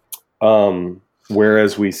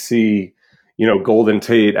 Whereas we see, Golden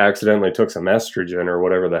Tate accidentally took some estrogen or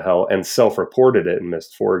whatever the hell and self-reported it and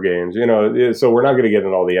missed 4 games. So we're not going to get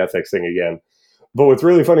into all the ethics thing again. But what's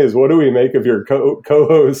really funny is, what do we make of your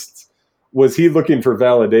co-hosts? Was he looking for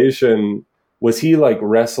validation? Was he like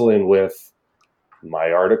wrestling with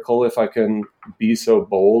my article, if I can be so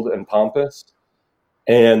bold and pompous?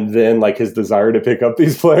 And then like his desire to pick up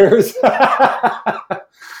these players?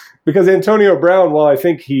 Because Antonio Brown, while I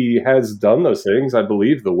think he has done those things, I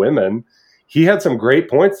believe the women, he had some great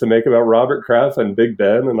points to make about Robert Kraft and Big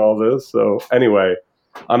Ben and all this. So anyway,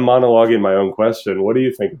 I'm monologuing my own question. What do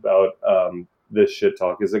you think about this shit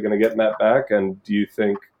talk? Is it going to get Matt back? And do you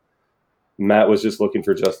think Matt was just looking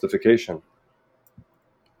for justification?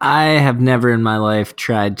 I have never in my life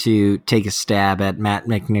tried to take a stab at Matt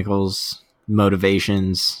McNichol's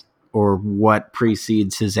motivations or what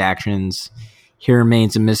precedes his actions. He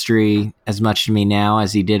remains a mystery as much to me now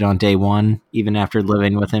as he did on day one, even after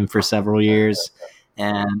living with him for several years.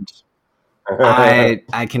 And I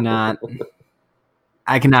cannot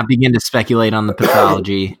begin to speculate on the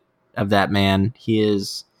pathology of that man. He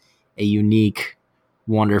is a unique,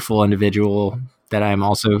 wonderful individual that I'm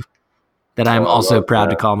also proud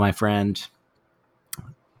to call my friend.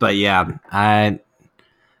 But yeah, I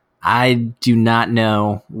do not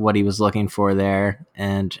know what he was looking for there,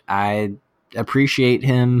 and I appreciate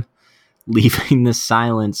him leaving the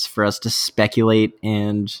silence for us to speculate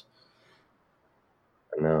and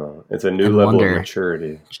no, it's a new level of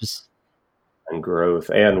maturity, and growth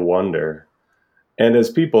and wonder. And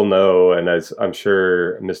as people know, and as I'm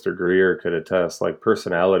sure Mr. Greer could attest, like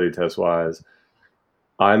personality test wise,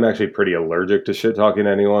 I'm actually pretty allergic to shit talking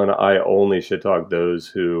anyone. I only shit talk those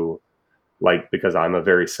who, like, because I'm a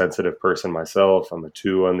very sensitive person myself. I'm a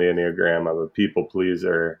 2 on the Enneagram. I'm a people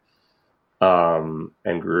pleaser.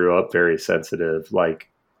 And grew up very sensitive. Like,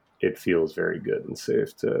 it feels very good and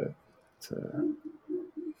safe to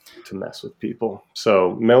mess with people.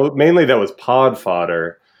 So mainly that was pod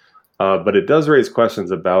fodder, but it does raise questions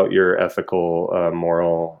about your ethical,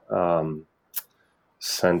 moral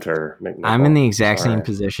center. McNichol. I'm in the exact same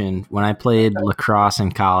position. When I played lacrosse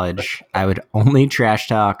in college, I would only trash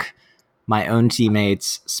talk my own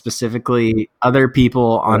teammates, specifically other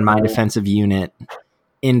people on my defensive unit,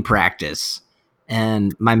 in practice.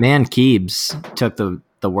 And my man Keebs took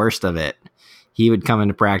the worst of it. He would come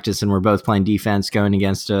into practice and we're both playing defense going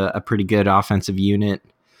against a pretty good offensive unit.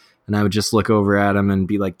 And I would just look over at him and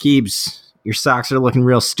be like, Keebs, your socks are looking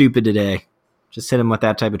real stupid today. Just hit him with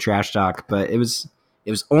that type of trash talk. But it was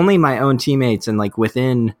only my own teammates and like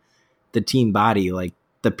within the team body, like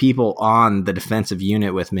the people on the defensive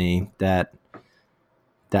unit with me that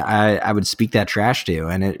I would speak that trash to.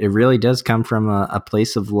 And it really does come from a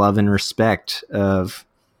place of love and respect of,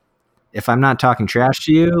 if I'm not talking trash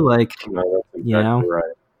to you, like, no, that's exactly right.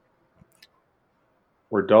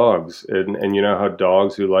 We're dogs. And you know how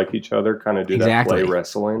dogs who like each other kind of do that play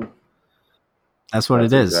wrestling? That's what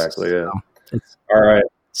it is. Exactly it. So all right.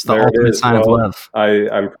 It's the ultimate sign of love.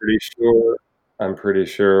 I'm pretty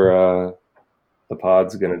sure the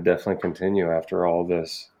pod's going to definitely continue after all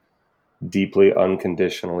this deeply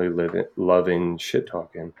unconditionally loving shit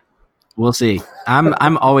talking. We'll see.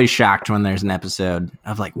 I'm always shocked when there's an episode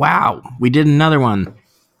of like, wow, we did another one.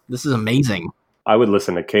 This is amazing. I would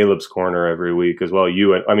listen to Caleb's Corner every week as well.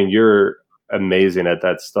 You're amazing at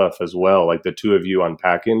that stuff as well. Like the two of you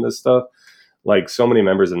unpacking this stuff, like so many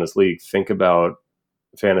members in this league think about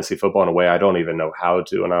fantasy football in a way I don't even know how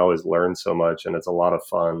to. And I always learn so much, and it's a lot of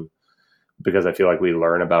fun because I feel like we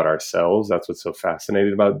learn about ourselves. That's what's so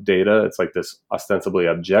fascinating about data. It's like this ostensibly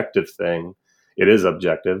objective thing. It is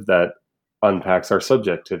objective that unpacks our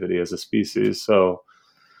subjectivity as a species. So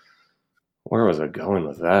where was I going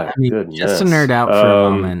with that? I mean, Goodness. just to nerd out for a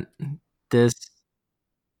moment,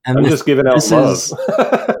 I'm just giving out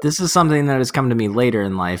love. This is something that has come to me later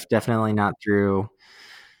in life, definitely not through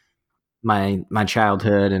my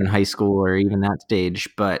childhood and high school or even that stage,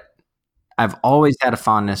 but I've always had a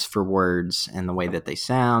fondness for words and the way that they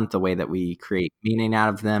sound, the way that we create meaning out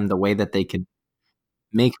of them, the way that they could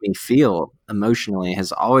make me feel emotionally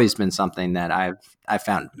has always been something that I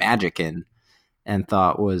found magic in and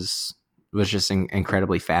thought was just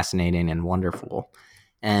incredibly fascinating and wonderful.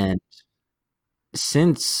 And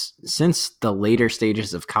since the later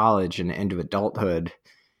stages of college and into adulthood,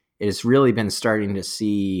 it has really been starting to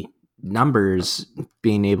see numbers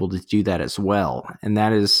being able to do that as well. And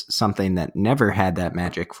that is something that never had that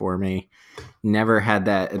magic for me, never had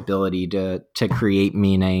that ability to create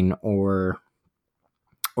meaning or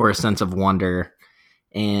a sense of wonder.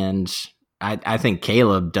 And I think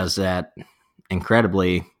Caleb does that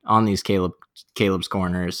incredibly on these Caleb's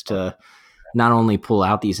Corners to not only pull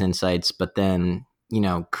out these insights, but then,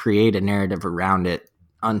 create a narrative around it,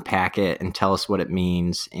 unpack it, and tell us what it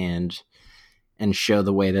means, and show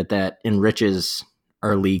the way that enriches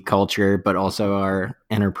our league culture, but also our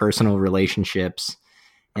interpersonal relationships.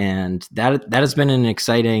 And that has been an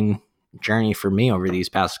exciting journey for me over these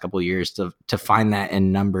past couple of years to find that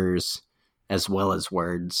in numbers as well as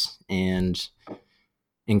words, and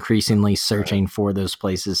increasingly searching for those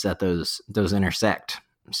places that those intersect.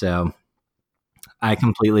 So I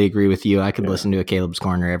completely agree with you. I could listen to a Caleb's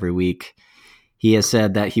Corner every week. He has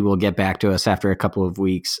said that he will get back to us after a couple of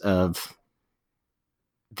weeks of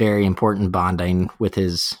very important bonding with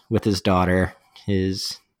his daughter,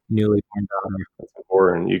 his newly born daughter. That's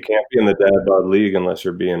important. You can't be in the Dad Bod League unless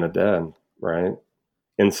you're being a dad, right?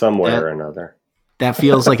 In some way or another. That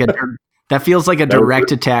feels like a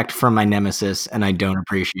direct attack from my nemesis, and I don't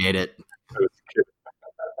appreciate it.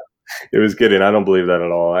 It was kidding. I don't believe that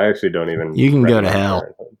at all. I actually don't even. You can go to hell.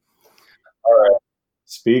 All right.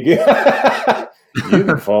 Speaking, you've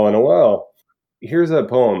been falling a well. Here's that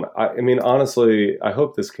poem. I mean, honestly, I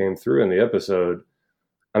hope this came through in the episode.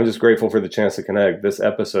 I'm just grateful for the chance to connect. This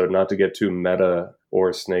episode, not to get too meta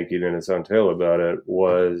or snake eating its own tail about it,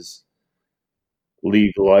 was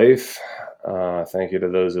league life. Thank you to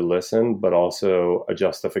those who listened, but also a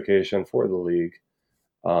justification for the league.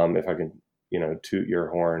 If I can, toot your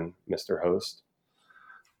horn, Mr. Host.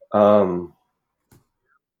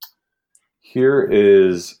 Here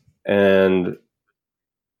is, and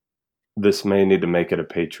this may need to make it a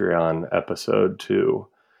Patreon episode too.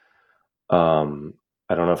 I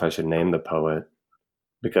don't know if I should name the poet,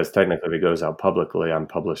 because technically if it goes out publicly, I'm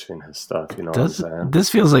publishing his stuff. You know what I'm saying? This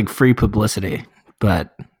feels like free publicity,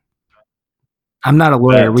 but I'm not a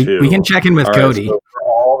lawyer. We can check in with Cody. So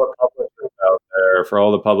for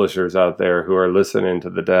all the publishers out there who are listening to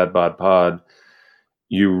the Dad Bod Pod,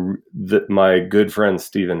 my good friend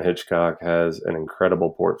Stephen Hitchcock has an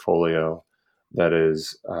incredible portfolio that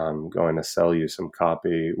is going to sell you some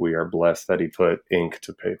copy. We are blessed that he put ink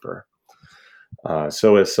to paper.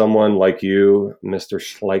 So as someone like you, Mr.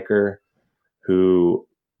 Schleicher, who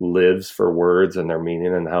lives for words and their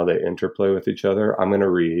meaning and how they interplay with each other, I'm going to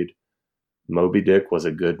read Moby Dick Was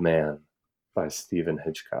a Good Man by Stephen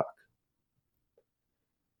Hitchcock.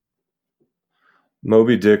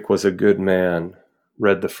 Moby Dick was a good man,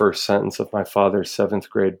 read the first sentence of my father's 7th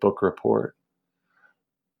grade book report.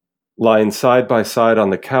 Lying side by side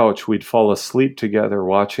on the couch, we'd fall asleep together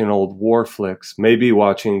watching old war flicks, maybe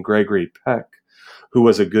watching Gregory Peck, who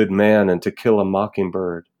was a good man, and To Kill a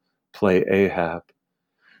Mockingbird, play Ahab.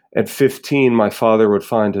 At 15, my father would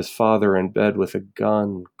find his father in bed with a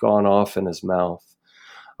gun gone off in his mouth.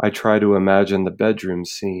 I try to imagine the bedroom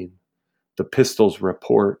scene, the pistol's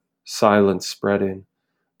report, silence spreading,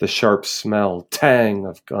 the sharp smell, tang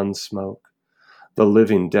of gun smoke, the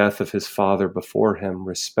living death of his father before him,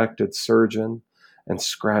 respected surgeon and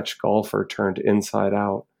scratch golfer turned inside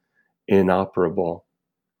out, inoperable.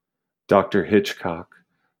 Dr. Hitchcock,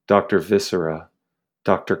 Dr. Viscera,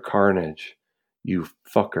 Dr. Carnage, you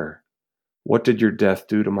fucker. What did your death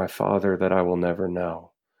do to my father that I will never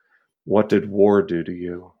know? What did war do to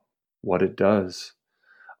you? What it does.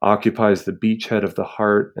 Occupies the beachhead of the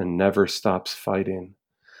heart and never stops fighting.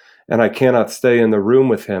 And I cannot stay in the room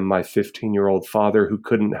with him, my 15-year-old father who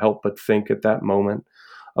couldn't help but think at that moment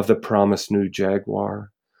of the promised new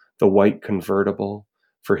Jaguar, the white convertible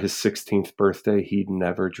for his 16th birthday he'd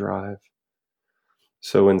never drive.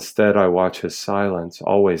 So instead I watch his silence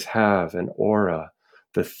always have an aura,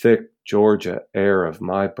 the thick Georgia air of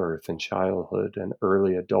my birth and childhood and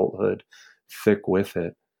early adulthood, thick with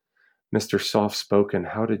it. Mr. Soft-spoken,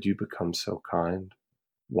 how did you become so kind?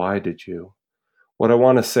 Why did you? What I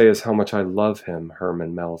want to say is how much I love him,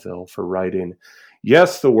 Herman Melville, for writing,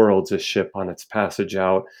 yes, the world's a ship on its passage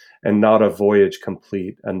out, and not a voyage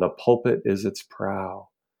complete, and the pulpit is its prow.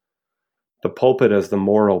 The pulpit as the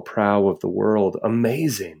moral prow of the world.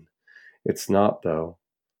 Amazing. It's not, though.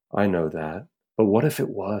 I know that. But what if it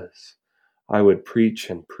was? I would preach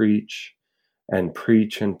and preach and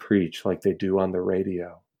preach and preach like they do on the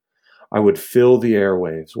radio. I would fill the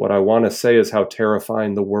airwaves. What I want to say is how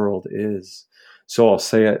terrifying the world is. So I'll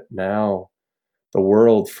say it now. The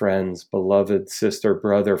world, friends, beloved sister,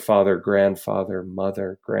 brother, father, grandfather,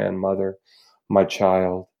 mother, grandmother, my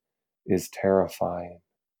child, is terrifying.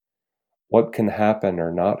 What can happen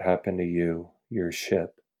or not happen to you, your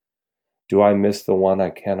ship? Do I miss the one I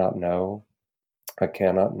cannot know? I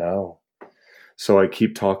cannot know. So I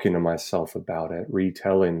keep talking to myself about it,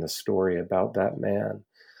 retelling the story about that man,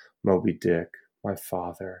 Moby Dick, my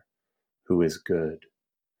father, who is good.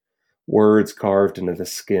 Words carved into the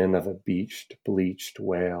skin of a beached, bleached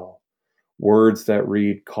whale. Words that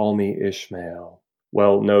read, call me Ishmael.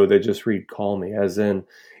 Well, no, they just read, call me, as in,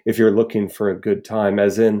 if you're looking for a good time,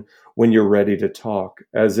 as in, when you're ready to talk,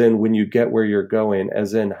 as in, when you get where you're going,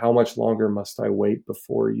 as in, how much longer must I wait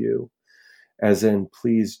before you, as in,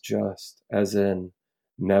 please just, as in,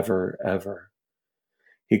 never, ever.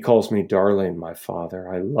 He calls me darling, my father.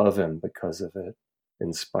 I love him because of it,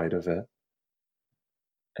 in spite of it.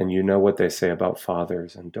 And you know what they say about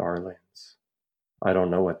fathers and darlings. I don't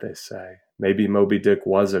know what they say. Maybe Moby Dick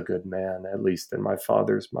was a good man, at least in my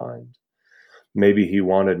father's mind. Maybe he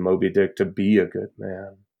wanted Moby Dick to be a good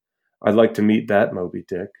man. I'd like to meet that Moby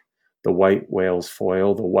Dick, the white whale's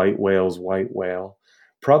foil, the white whale's white whale.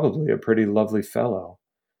 Probably a pretty lovely fellow,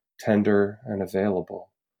 tender and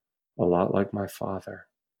available, a lot like my father.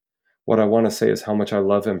 What I want to say is how much I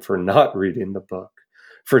love him for not reading the book,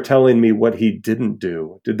 for telling me what he didn't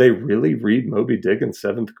do. Did they really read Moby Dick in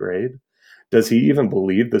 7th grade? Does he even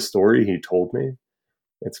believe the story he told me?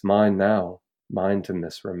 It's mine now, mine to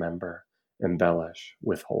misremember, embellish,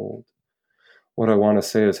 withhold. What I want to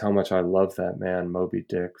say is how much I love that man, Moby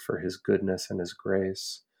Dick, for his goodness and his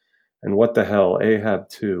grace. And what the hell, Ahab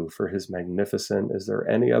too, for his magnificent, is there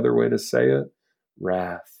any other way to say it?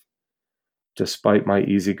 Wrath. Despite my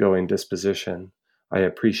easygoing disposition, I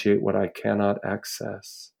appreciate what I cannot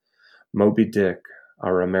access. Moby Dick,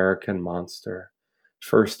 our American monster,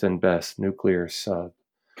 first and best nuclear sub,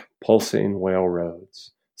 pulsing whale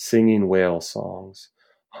roads, singing whale songs,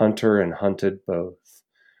 hunter and hunted both,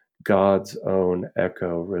 God's own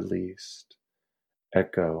echo released.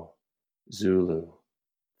 Echo, Zulu,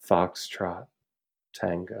 Foxtrot,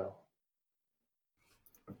 Tango.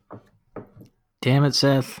 Damn it,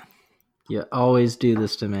 Seth. You always do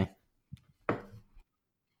this to me.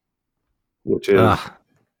 Which is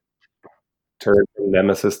turn from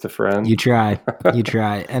nemesis to friend. You try. You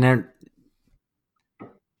try. And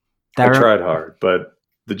I tried hard, but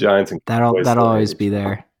the Giants and that'll always be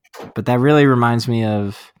there. But that really reminds me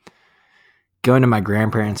of going to my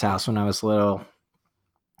grandparents' house when I was little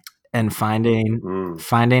and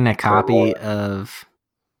finding a copy of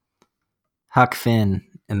Huck Finn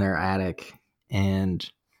in their attic and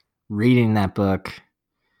reading that book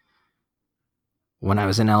when I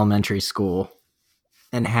was in elementary school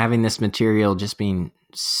and having this material just being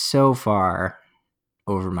so far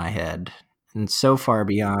over my head and so far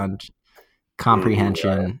beyond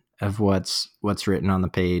comprehension of what's written on the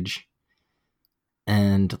page,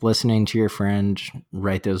 and listening to your friend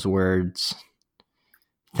write those words,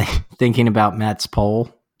 thinking about Matt's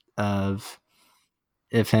poll of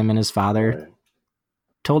if him and his father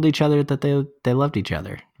told each other that they loved each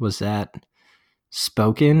other. Was that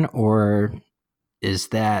spoken, or is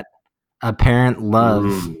that apparent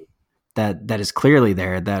love that is clearly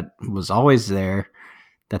there, that was always there,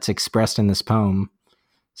 that's expressed in this poem,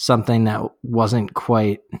 something that wasn't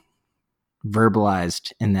quite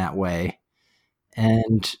verbalized in that way?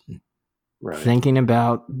 And thinking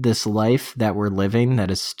about this life that we're living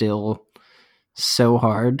that is still so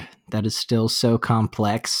hard, that is still so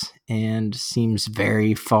complex and seems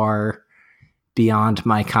very far beyond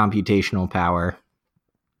my computational power,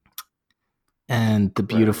 and the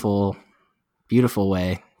beautiful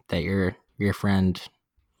way that your friend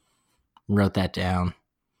wrote that down.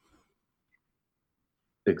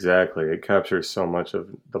 Exactly. It captures so much of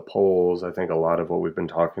the polls. I think a lot of what we've been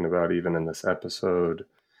talking about, even in this episode,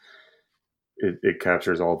 it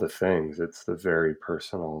captures all the things. It's the very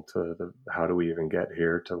personal to the how do we even get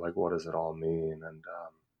here to like what does it all mean? And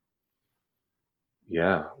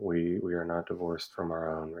yeah, we are not divorced from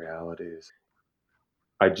our own realities.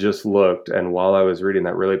 I just looked, and while I was reading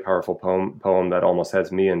that really powerful poem that almost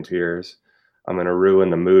has me in tears, I'm going to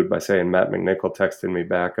ruin the mood by saying Matt McNichol texted me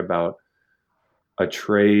back about a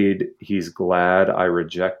trade he's glad I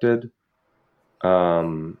rejected,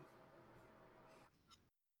 where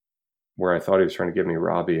I thought he was trying to give me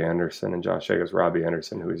Robbie Anderson, and Josh Jacobs, Robbie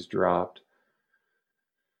Anderson, who he's dropped.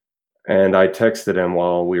 And I texted him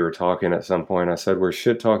while we were talking at some point. I said, we're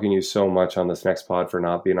shit talking you so much on this next pod for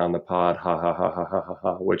not being on the pod. Ha ha ha ha ha ha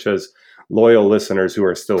ha. Which, as loyal listeners who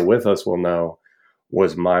are still with us will know,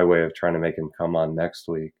 was my way of trying to make him come on next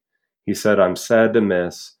week. He said, I'm sad to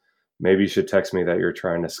miss. Maybe you should text me that you're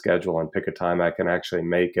trying to schedule and pick a time I can actually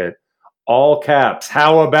make it. All caps.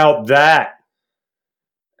 How about that?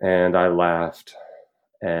 And I laughed.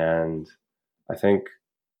 And I think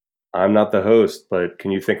I'm not the host, but can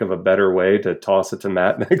you think of a better way to toss it to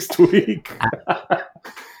Matt next week?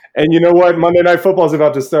 And you know what? Monday Night Football is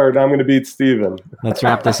about to start. I'm going to beat Steven. Let's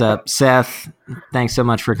wrap this up. Seth, thanks so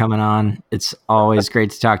much for coming on. It's always great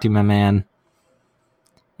to talk to you, my man.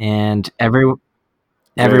 And everyone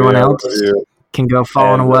else can go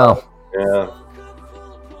fall in a well. Yeah.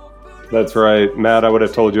 That's right. Matt, I would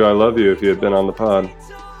have told you I love you if you had been on the pod.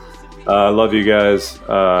 I love you guys.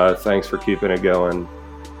 Thanks for keeping it going.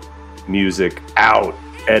 Music out.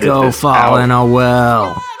 Edit go this fall out. in a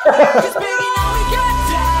well.